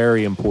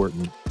 very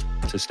important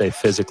to stay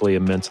physically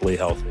and mentally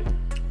healthy.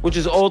 Which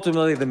is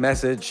ultimately the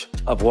message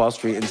of Wall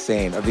Street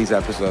Insane, of these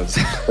episodes.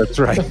 That's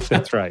right.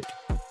 That's right.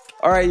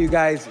 All right, you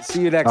guys.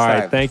 See you next time. All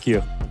right. Thank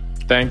you.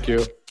 Thank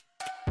you.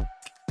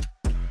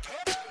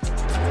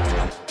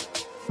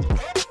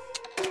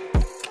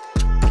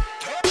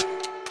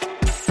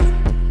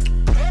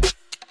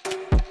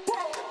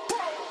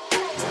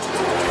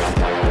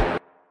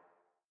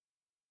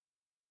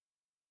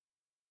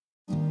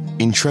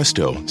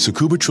 Entresto,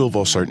 sacubitril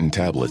valsartan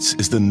tablets,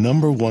 is the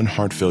 #1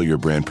 heart failure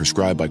brand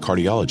prescribed by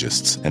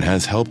cardiologists and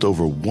has helped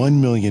over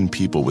 1 million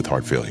people with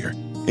heart failure.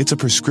 It's a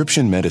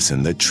prescription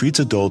medicine that treats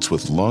adults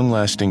with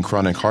long-lasting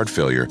chronic heart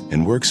failure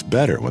and works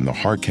better when the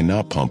heart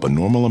cannot pump a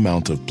normal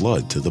amount of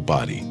blood to the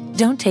body.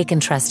 Don't take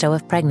Entresto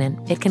if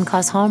pregnant. It can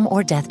cause harm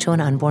or death to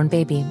an unborn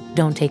baby.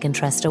 Don't take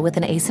Entresto with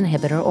an ACE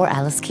inhibitor or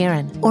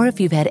aliskiren, or if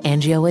you've had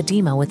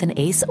angioedema with an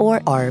ACE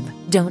or ARB.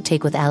 Don't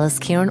take with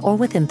aliskiren or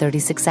within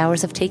 36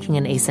 hours of taking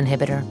an ACE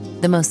inhibitor.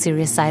 The most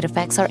serious side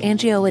effects are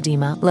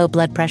angioedema, low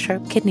blood pressure,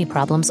 kidney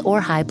problems,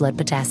 or high blood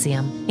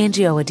potassium.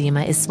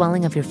 Angioedema is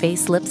swelling of your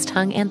face, lips,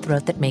 tongue, and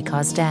throat that may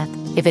cause death.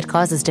 If it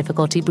causes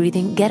difficulty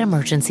breathing, get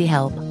emergency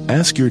help.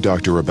 Ask your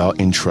doctor about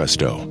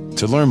Entresto.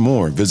 To learn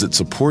more, visit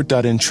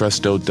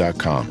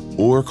support.entresto.com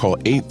or call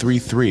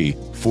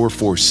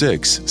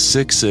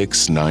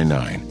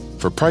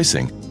 833-446-6699. For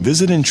pricing,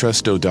 visit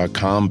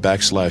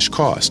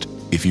Entresto.com/cost.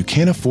 If you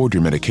can't afford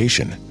your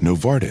medication,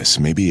 Novartis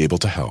may be able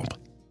to help.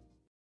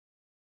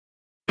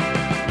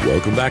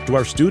 Welcome back to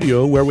our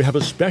studio, where we have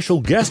a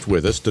special guest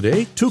with us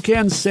today,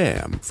 Toucan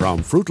Sam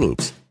from Fruit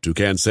Loops.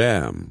 Toucan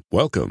Sam,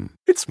 welcome.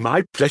 It's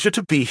my pleasure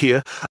to be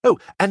here. Oh,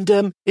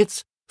 and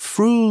it's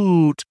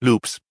Fruit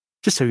Loops,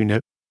 just so you know.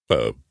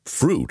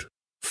 Fruit?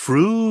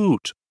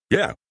 Fruit.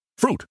 Yeah,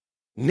 fruit.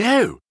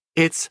 No,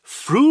 it's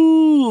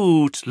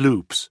Fruit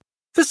Loops.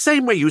 The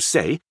same way you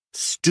say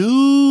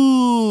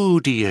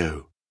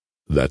studio.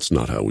 That's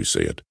not how we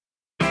say it.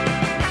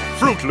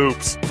 Fruit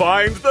Loops,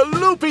 find the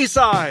loopy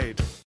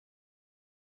side.